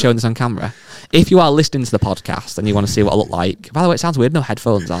 Should not be showing this on camera. If you are listening to the podcast and you want to see what I look like, by the way, it sounds weird, no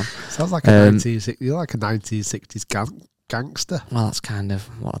headphones on. Sounds like a 1960s gangster. Well, that's kind of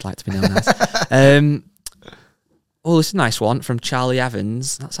what I'd like to be known as. Oh, this is a nice one from Charlie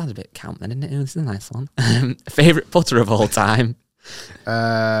Evans. That sounds a bit camp then, isn't it? This is a nice one. Favourite putter of all time?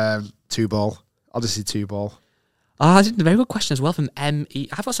 2-ball. I'll just say 2-ball. Oh, that's a very good question as well from M.E.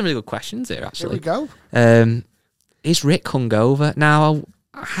 I've got some really good questions here, actually. There we go. Is Rick hungover? Now,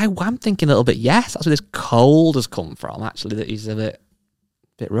 I'm thinking a little bit yes. That's where this cold has come from, actually, that he's a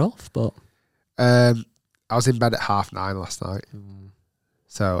bit rough, but... I was in bed at 9:30 last night.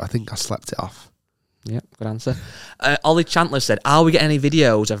 So I think I slept it off. Yeah, good answer. Ollie Chandler said, are we getting any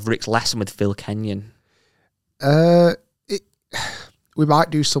videos of Rick's lesson with Phil Kenyon? We might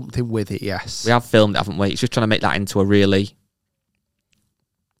do something with it, yes. We have filmed it, haven't we? It's just trying to make that into a really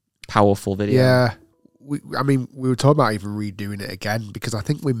powerful video. Yeah. We were talking about even redoing it again because I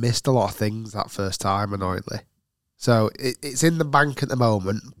think we missed a lot of things that first time, annoyingly. So it's in the bank at the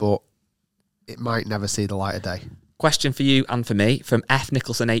moment, but it might never see the light of day. Question for you and for me from F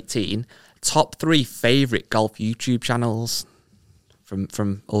Nicholson 18. Top 3 favourite golf YouTube channels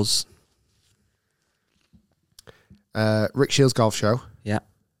from us. Rick Shields Golf Show. Yeah.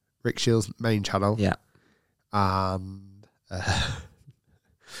 Rick Shields main channel. Yeah. And I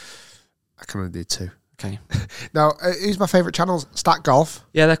can only do 2. Okay. Now, who's my favourite channels? Stat Golf.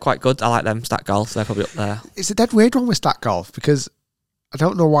 Yeah, they're quite good. I like them. Stat Golf, they're probably up there. It's a dead weird one with Stat Golf because I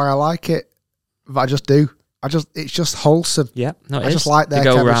don't know why I like it, but I just do. It's just wholesome. Yeah, no, it I is. just like their They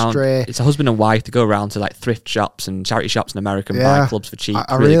go chemistry. around, it's a husband and wife. They go around to like thrift shops and charity shops in America and buy clubs for cheap.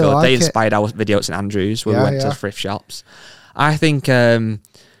 I really really good. like They it. inspired our video at St Andrews where we went to thrift shops. I think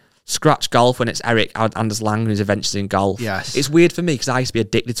Scratch Golf, when it's Eric Anders Lang who's Adventures in Golf. Yes. It's weird for me because I used to be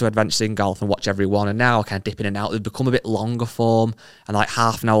addicted to Adventures in Golf and watch every one, and now I kind of dip in and out. They've become a bit longer form and like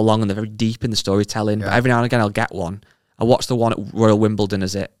half an hour long, and they're very deep in the storytelling. But every now and again I'll get one. I watched the one at Royal Wimbledon,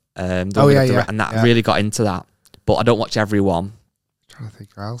 is it? And that really got into that. But I don't watch every one. I'm trying to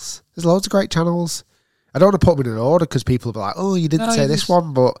think who else. There's loads of great channels. I don't want to put them in an order because people will be like, oh, you didn't say this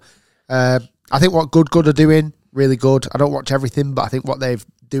one. But I think what Good are doing, really good. I don't watch everything, but I think what they've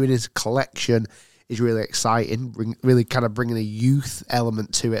doing as a collection is really exciting. Really kind of bringing a youth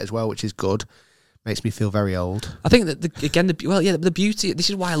element to it as well, which is good. Makes me feel very old. I think that, the beauty, this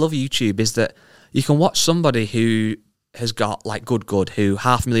is why I love YouTube, is that you can watch somebody who has got like good, who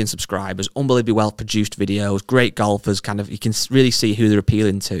 500,000 subscribers, unbelievably well produced videos, great golfers, kind of, you can really see who they're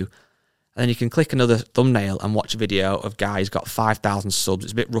appealing to. And then you can click another thumbnail and watch a video of guys got 5,000 subs.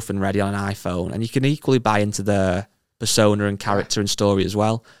 It's a bit rough and ready on an iPhone, and you can equally buy into the persona and character and story as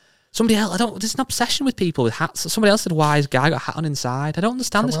well. Somebody else, there's an obsession with people with hats. Somebody else said, wise guy got a hat on inside. I don't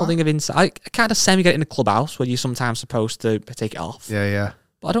understand this whole thing of inside. I kind of semi-get it in a clubhouse where you're sometimes supposed to take it off. Yeah.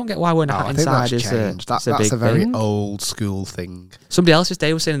 But I don't get why wearing a hat inside is that's big a very thing. old school thing. Somebody else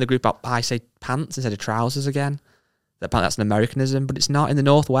today was saying in the group about I say pants instead of trousers again. Apparently that's an Americanism, but it's not in the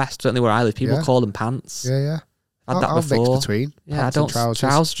Northwest, certainly where I live. People call them pants. Yeah. I've had that I'll before. mix between Yeah, pants and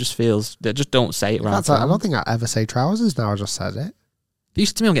trousers just feels, just don't say it right. I don't think I ever say trousers now, I just said it. It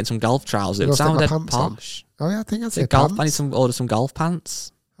used to me I'm getting some golf trousers. It sounded posh. Oh yeah, I think I'd say golf. pants. I need to order some golf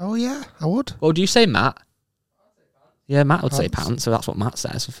pants. Oh yeah, I would. Well, do you say Matt? Yeah, Matt would say pants, so that's what Matt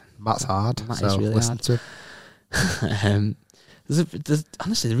says. Matt's hard. Matt so is really listen hard. To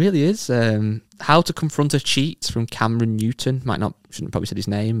Honestly, there really is. How to confront a cheat from Cameron Newton. Shouldn't probably said his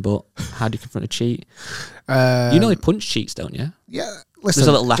name, but how do you confront a cheat? You normally punch cheats, don't you? Yeah. Listen, there's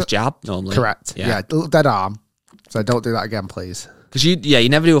a little left jab normally. Correct. Yeah, little dead arm. So don't do that again, please. Because you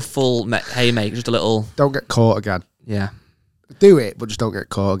never do a full haymaker, just a little. Don't get caught again. Yeah. Do it, but just don't get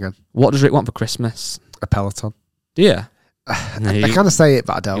caught again. What does Rick want for Christmas? A Peloton. Do you? I kind of say it,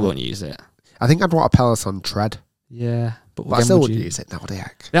 but I don't. You won't use it. I think I'd want a Peloton tread. Yeah. But I still wouldn't use it now, would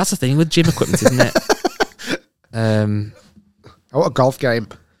I? That's the thing with gym equipment, isn't it? I want a golf game.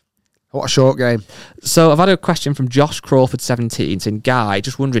 I want a short game. So I've had a question from Josh Crawford 17 saying, Guy,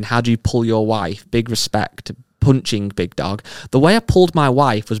 just wondering, how do you pull your wife? Big respect. Punching big dog. The way I pulled my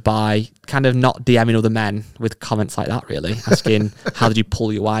wife was by kind of not DMing other men with comments like that, really. Asking, how did you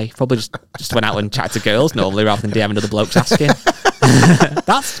pull your wife? Probably just went out and chatted to girls normally rather than DMing other blokes asking.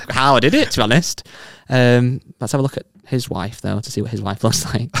 That's how I did it, to be honest. Let's have a look at his wife, though, to see what his wife looks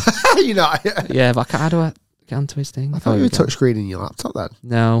like. Yeah, but how do I get onto his thing? I thought you were touch screen in your laptop then.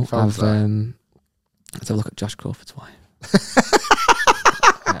 No, let's have a look at Josh Crawford's wife.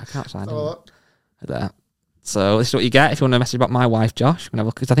 I can't find him. Like that. So this is what you get if you want to message about my wife, Josh. I'm gonna have a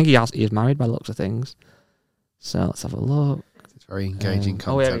look, because I think he is married by the looks of things. So let's have a look. It's very engaging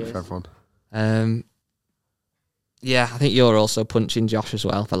content for everyone. Yeah, I think you're also punching Josh as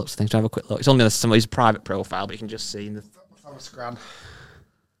well, by the looks of things. Have a quick look. It's only on somebody's private profile, but you can just see the.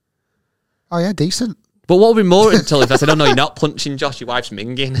 Oh yeah, decent. But what would be more until if I said, "Oh no, you're not punching Josh, your wife's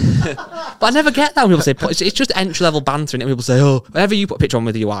minging." But I never get that when people say it's just entry level banter, and people say, "Oh, whenever you put a picture on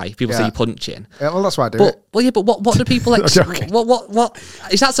with your wife, people say you're punching." Yeah, well, that's why I do it. Well, yeah, but what do people like? What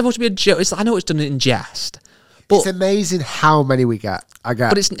is that supposed to be a joke? I know it's done in jest, but it's amazing how many we get.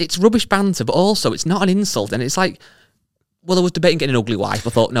 But it's rubbish banter, but also it's not an insult, and it's like Well, I was debating getting an ugly wife. I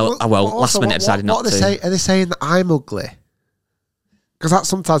thought, no, I won't. Last minute, I decided not to. Are they saying that I'm ugly? Because that's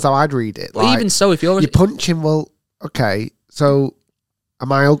sometimes how I'd read it. Well, even so, if you're punching, well, okay, so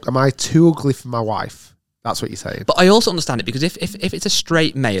am I too ugly for my wife? That's what you're saying. But I also understand it because if it's a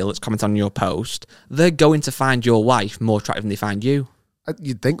straight male that's commenting on your post, they're going to find your wife more attractive than they find you.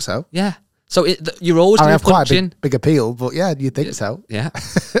 You'd think so. Yeah. So you're always going to be punching. Quite a big appeal, but yeah, you'd think so. Yeah.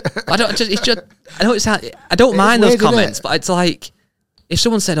 I don't mind those comments, but it's like, if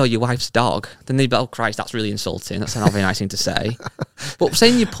someone said, "Oh, your wife's a dog," then they'd be, "Oh Christ, that's really insulting. That's not a very nice thing to say." But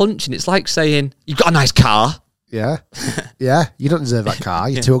saying you're punching, it's like saying you've got a nice car. Yeah, yeah. You don't deserve that car.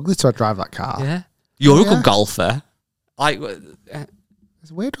 You're too ugly to drive that car. Yeah, you're a good golfer. Like,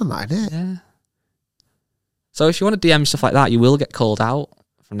 it's a weird one, that, isn't it? Yeah. So if you want to DM stuff like that, you will get called out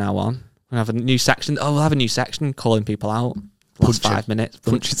from now on. We'll have a new section. Oh, we'll have a new section calling people out. Last 5 minutes.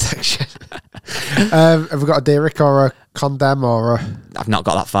 Punching section. Have we got a Derek or a condemn or a... I've not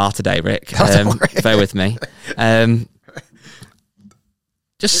got that far today, Rick. Bear with me.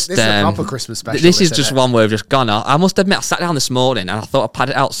 This is a proper Christmas special. This is just one where we've just gone out. I must admit, I sat down this morning and I thought I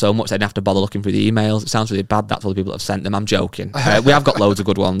padded it out so much I didn't have to bother looking through the emails. It sounds really bad. That's all the people that have sent them. I'm joking. We have got loads of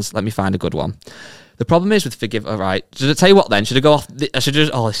good ones. Let me find a good one. The problem is with Forgive... All right. Should I tell you what then? Should I go off... I should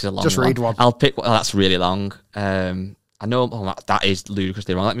just... Oh, this is a long one. Just read one. I'll pick... Oh, that's really long. I know that is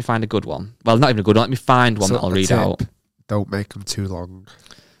ludicrously wrong. Let me find a good one. Well, not even a good one. Let me find one that I'll read out. Don't make them too long.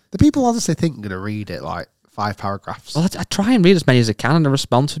 The people honestly think I'm going to read it like 5 paragraphs. Well, I try and read as many as I can and I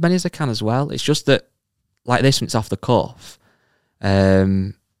respond to as many as I can as well. It's just that, like this, when it's off the cuff,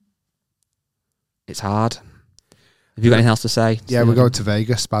 it's hard. Have you got anything else to say? Yeah, we're going to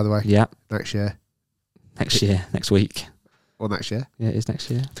Vegas, by the way. Yeah. Next year. Next week. Well, next year. Yeah, it is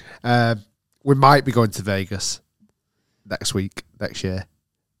next year. We might be going to Vegas next year.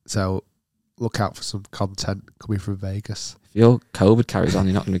 So look out for some content coming from Vegas. If your COVID carries on,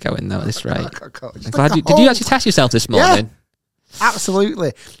 you're not going to be going though at this rate. Did you actually test yourself this morning? Yeah,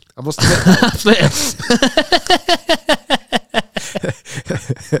 absolutely. I must admit.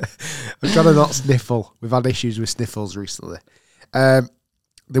 I'm trying to not sniffle. We've had issues with sniffles recently. There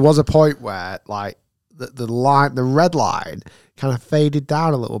was a point where like the red line kind of faded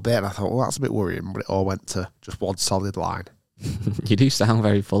down a little bit, and I thought, well, that's a bit worrying, but it all went to just one solid line. You do sound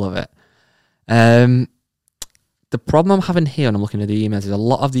very full of it. The problem I'm having here, and I'm looking at the emails, is a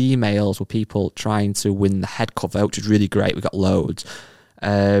lot of the emails were people trying to win the head cover, which is really great. We got loads.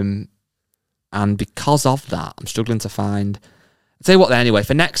 And because of that, I'm struggling to find... I'll tell you what then, anyway,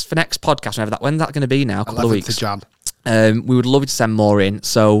 for next podcast, when's that going to be now? A couple of weeks. 11th of Jan. We would love you to send more in.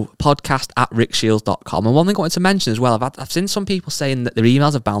 So podcast@rickshields.com. And one thing I wanted to mention as well, I've seen some people saying that their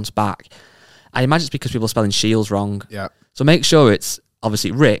emails have bounced back. I imagine it's because people are spelling Shields wrong. Yeah. So make sure it's obviously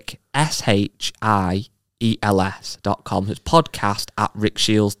Rick, SHIELS.com. So it's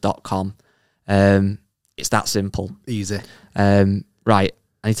podcast@rickshields.com. It's that simple. Easy. Right.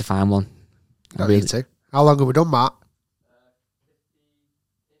 I need to find one. Need to. How long have we done, Matt?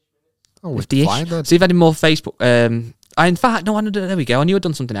 50-ish. So you've had any more Facebook... in fact, no, there we go. I knew I'd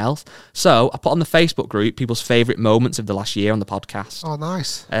done something else. So I put on the Facebook group people's favourite moments of the last year on the podcast. Oh,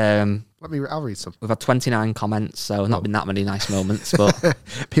 nice. I'll read some. We've had 29 comments, so not been that many nice moments, but...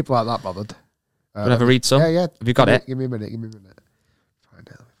 People like that bothered. Can I have a read some? Yeah. Have you got it? Give me a minute. Find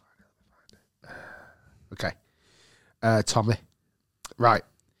it. Okay. Tommy. Right.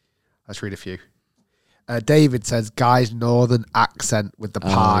 Let's read a few. David says, "Guy's northern accent with the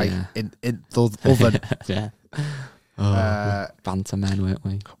pie in the oven." Yeah. Banter men, weren't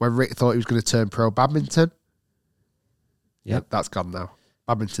we? When Rick thought he was going to turn pro badminton. Yep. That's gone now.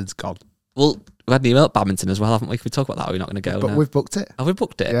 Badminton's gone. Well, we had an email at badminton as well, haven't we? Can we talk about that? Or are we not going to go? But we've booked it. Oh, we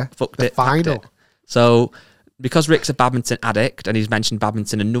booked it? Yeah. Booked the it. Final. It. So, because Rick's a badminton addict and he's mentioned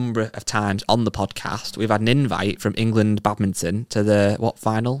badminton a number of times on the podcast, we've had an invite from England Badminton to the,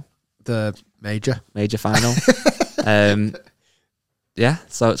 final? The major final. Yeah,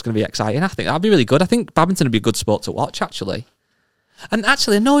 so it's going to be exciting. I think that'll be really good. I think badminton would be a good sport to watch, actually. And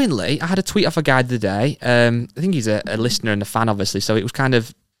actually, annoyingly, I had a tweet off a guy the other day. I think he's a listener and a fan, obviously, so it was kind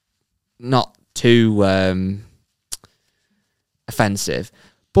of not too offensive.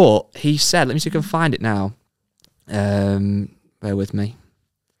 But he said, let me see if I can find it now. Bear with me.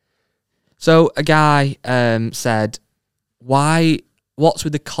 So a guy said, what's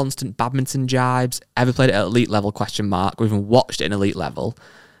with the constant badminton jibes? Ever played it at elite level, ? Or even watched it in elite level?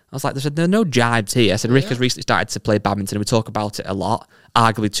 I was like, there are no jibes here. I said, Rick has recently started to play badminton and we talk about it a lot,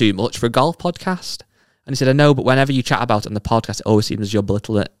 arguably too much for a golf podcast. And he said, I know, but whenever you chat about it on the podcast, it always seems as you're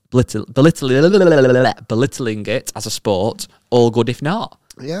belittling it as a sport. All good if not.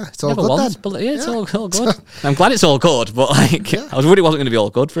 Yeah, it's all Never good once, then. but yeah, it's all good. I'm glad it's all good, but like, I was worried it wasn't going to be all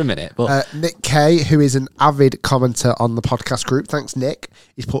good for a minute. But Nick K, who is an avid commenter on the podcast group, thanks Nick.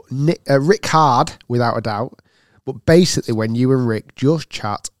 He's put Rick hard, without a doubt. But basically, when you and Rick just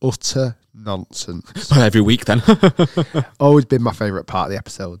chat utter nonsense. Every week then. Always been my favourite part of the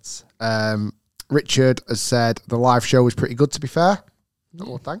episodes. Richard has said the live show was pretty good, to be fair.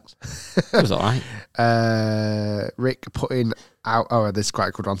 Well, thanks. It was all right. Rick putting out... Oh, this is quite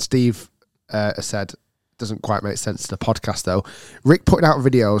a good one. Steve has said, doesn't quite make sense to the podcast, though. Rick putting out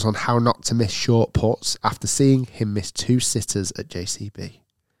videos on how not to miss short putts after seeing him miss 2 sitters at JCB.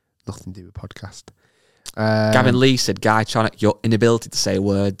 Nothing to do with podcast. Gavin Lee said, Guy Chonick, your inability to say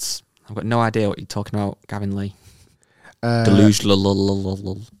words. I've got no idea what you're talking about, Gavin Lee.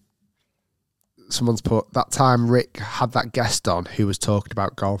 Delusional. Someone's put, that time Rick had that guest on who was talking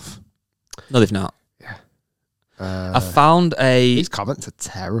about golf. No, they've not. Yeah. I found a... These comments are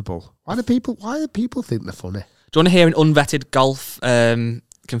terrible. Why do people think they're funny? Do you want to hear an unvetted golf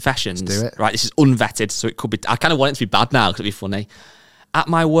confessions? Let's do it. Right, this is unvetted, so it could be... I kind of want it to be bad now because it'd be funny. At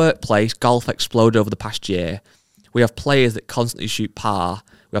my workplace, golf exploded over the past year. We have players that constantly shoot par.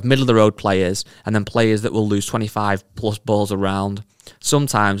 We have middle-of-the-road players, and then players that will lose 25-plus balls around.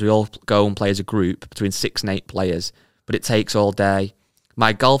 Sometimes we all go and play as a group between 6 and 8 players, but it takes all day.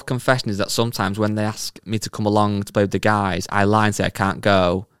 My golf confession is that sometimes when they ask me to come along to play with the guys, I lie and say I can't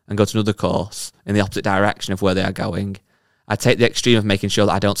go and go to another course in the opposite direction of where they are going. I take the extreme of making sure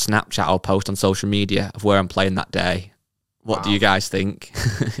that I don't Snapchat or post on social media of where I'm playing that day. What do you guys think?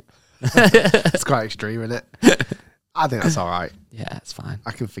 It's quite extreme, isn't it? I think that's all right. Yeah, it's fine.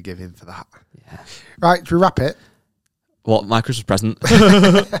 I can forgive him for that. Yeah. Right, should we wrap it? What, my Christmas present?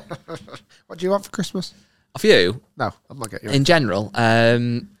 What do you want for Christmas? A few. No, I'm not getting you. In general,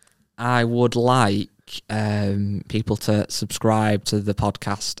 I would like people to subscribe to the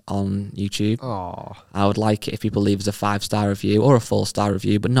podcast on YouTube. Oh, I would like it if people leave us a 5-star review or a 4-star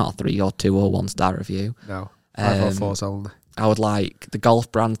review, but not a 3 or 2 or 1-star review. no. 5 or 4s only. I would like the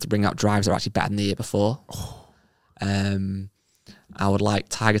golf brands to bring out drives that are actually better than the year before. I would like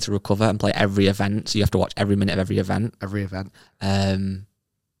Tiger to recover and play every event, so you have to watch every minute of every event. Every event. I'd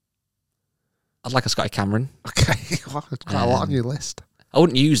like a Scotty Cameron. Okay, wow, there's quite a lot on your list. I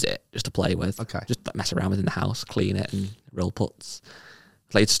wouldn't use it just to play with. Okay. Just like, mess around with in the house, clean it and roll putts.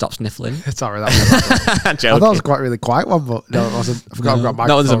 I'd like you to stop sniffling. Sorry, that was I thought it was quite a really quiet one, but no, it wasn't. I forgot I've got a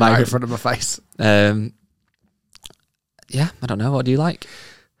microphone right in front of my face. Yeah, I don't know. What do you like?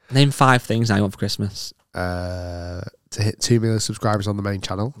 Name 5 things I want for Christmas. To hit 2 million subscribers on the main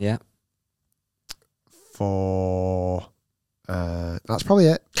channel. Yeah. For that's probably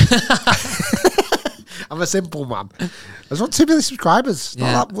it. I'm a simple man. I just want 2 million subscribers.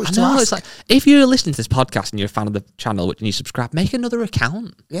 Yeah. Not that much I to know, ask. it's like, if you're listening to this podcast and you're a fan of the channel and you subscribe, make another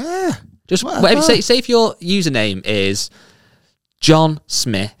account. Yeah. Just Whatever. say if your username is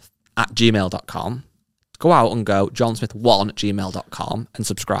johnsmith@gmail.com, go out and go johnsmith1@gmail.com and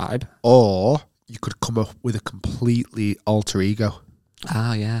subscribe. Or you could come up with a completely alter ego.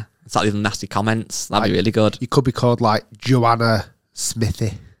 Oh, yeah. It's like the nasty comments. That'd be really good. You could be called like Joanna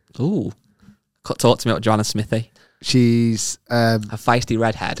Smithy. Ooh. Talk to me about Joanna Smithy. She's A feisty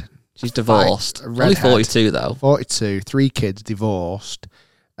redhead. She's divorced. Only redhead. 42, though. 42, 3 kids, divorced.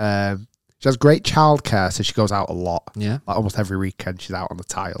 She has great childcare, so she goes out a lot. Yeah. Like almost every weekend, she's out on the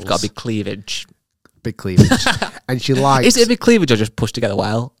tiles. Got a big cleavage. Big cleavage. And she likes... Is it a big cleavage or just pushed together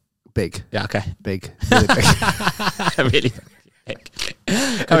well? Big. Yeah, okay. Big. Really big. Really big.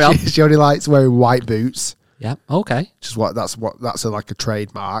 Carry on. She only likes wearing white boots. Yeah, okay. Which is that's like a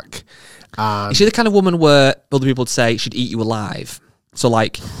trademark. Is she the kind of woman where other people would say she'd eat you alive? So,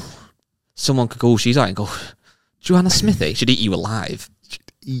 like, someone could go, she's out and go, Joanna Smithy, she'd eat you alive.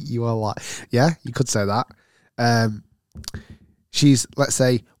 Eat you alive. Yeah, you could say that. She's, let's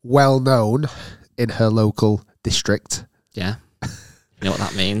say, well known in her local district. Yeah. You know what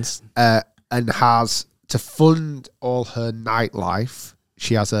that means? And has, to fund all her nightlife,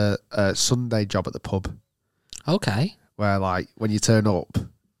 she has a Sunday job at the pub. Okay. Where, like, when you turn up,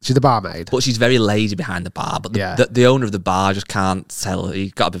 she's the barmaid. But she's very lazy behind the bar. But the owner of the bar just can't tell her.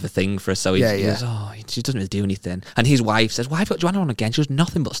 He's got a bit of a thing for her. So he goes, she doesn't really do anything. And his wife says, why have you got Joanna on again? She does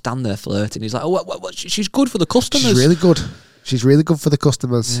nothing but stand there flirting. He's like, oh, what? She's good for the customers. She's really good. She's really good for the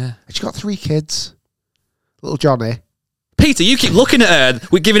customers. Yeah. And she's got 3 kids. Little Johnny. Peter, you keep looking at her.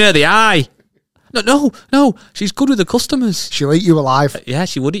 We're giving her the eye. No. She's good with the customers. She'll eat you alive. Yeah,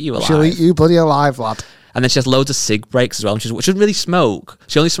 she would eat you alive. She'll eat you bloody alive, lad. And then she has loads of cig breaks as well. She doesn't really smoke.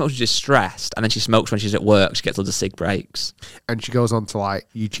 She only smokes when she's stressed. And then she smokes when she's at work. She gets loads of cig breaks. And she goes on to like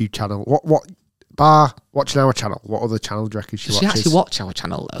YouTube channel. What bar watching our channel, what other channel do you reckon she Does watches? she actually watch our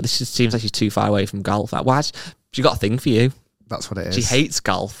channel though? This just seems like she's too far away from golf. Like, why? She got a thing for you. That's what it is. She hates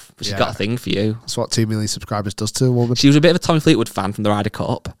golf, but she's got a thing for you. That's what 2 million subscribers does to a woman. She was a bit of a Tommy Fleetwood fan from the Ryder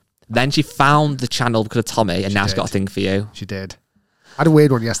Cup. Then she found the channel because of Tommy, and now she's got a thing for you. She did. I had a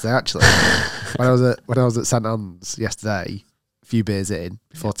weird one yesterday, actually. when I was at St Anne's yesterday, a few beers in,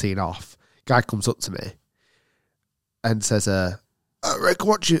 before teeing off, guy comes up to me and says, Rick,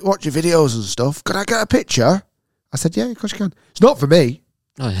 watch your videos and stuff. Can I get a picture? I said, yeah, of course you can. It's not for me.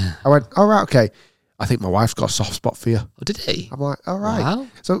 Oh, yeah. I went, all right, okay. I think my wife's got a soft spot for you. Oh, did he? I'm like, all right. Wow.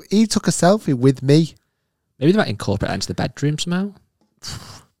 So he took a selfie with me. Maybe they might incorporate that into the bedroom somehow.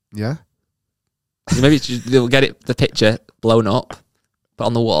 Yeah. Maybe they'll get the picture blown up, put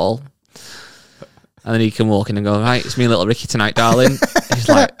on the wall, and then he can walk in and go, right, it's me and little Ricky tonight, darling. He's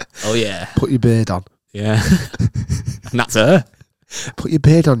like, oh, yeah. Put your beard on. Yeah. And that's her. Put your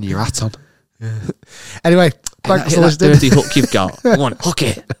beard on, your hat on. Yeah. Anyway, thanks for listening. That dirty hook you've got. Come on, hook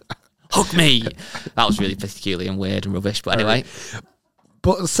it. Hook me. That was really peculiar and weird and rubbish. But anyway.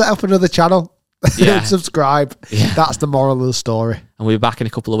 But set up another channel. Yeah. Subscribe. Yeah. That's the moral of the story. And we'll be back in a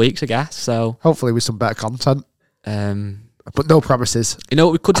couple of weeks, I guess. So hopefully with some better content. But no promises. You know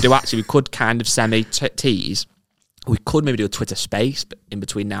what we could do, actually? We could kind of semi-tease. We could maybe do a Twitter space in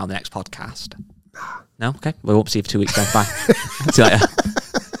between now and the next podcast. No? Okay. We won't see you for 2 weeks then. Bye. See you later.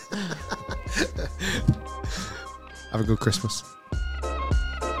 Have a good Christmas.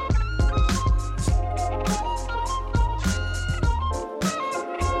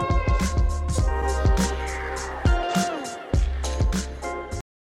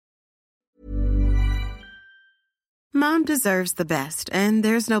 Mom deserves the best, and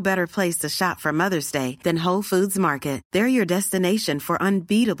there's no better place to shop for Mother's Day than Whole Foods Market. They're your destination for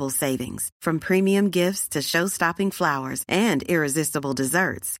unbeatable savings, from premium gifts to show-stopping flowers and irresistible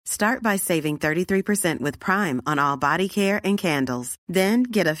desserts. Start by saving 33% with Prime on all body care and candles. Then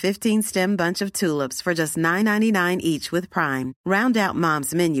get a 15-stem bunch of tulips for just $9.99 each with Prime. Round out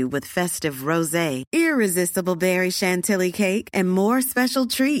Mom's menu with festive rosé, irresistible berry chantilly cake, and more special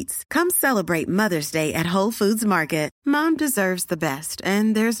treats. Come celebrate Mother's Day at Whole Foods Market. Mom deserves the best,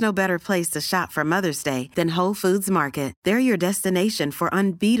 and there's no better place to shop for Mother's Day than Whole Foods Market. They're your destination for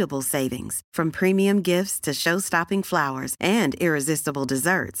unbeatable savings, from premium gifts to show-stopping flowers and irresistible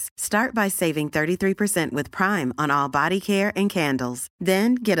desserts. Start by saving 33% with Prime on all body care and candles.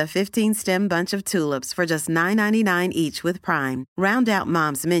 Then get a 15-stem bunch of tulips for just $9.99 each with Prime. Round out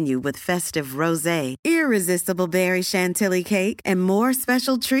Mom's menu with festive rosé, irresistible berry chantilly cake, and more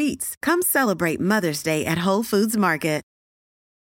special treats. Come celebrate Mother's Day at Whole Foods Market.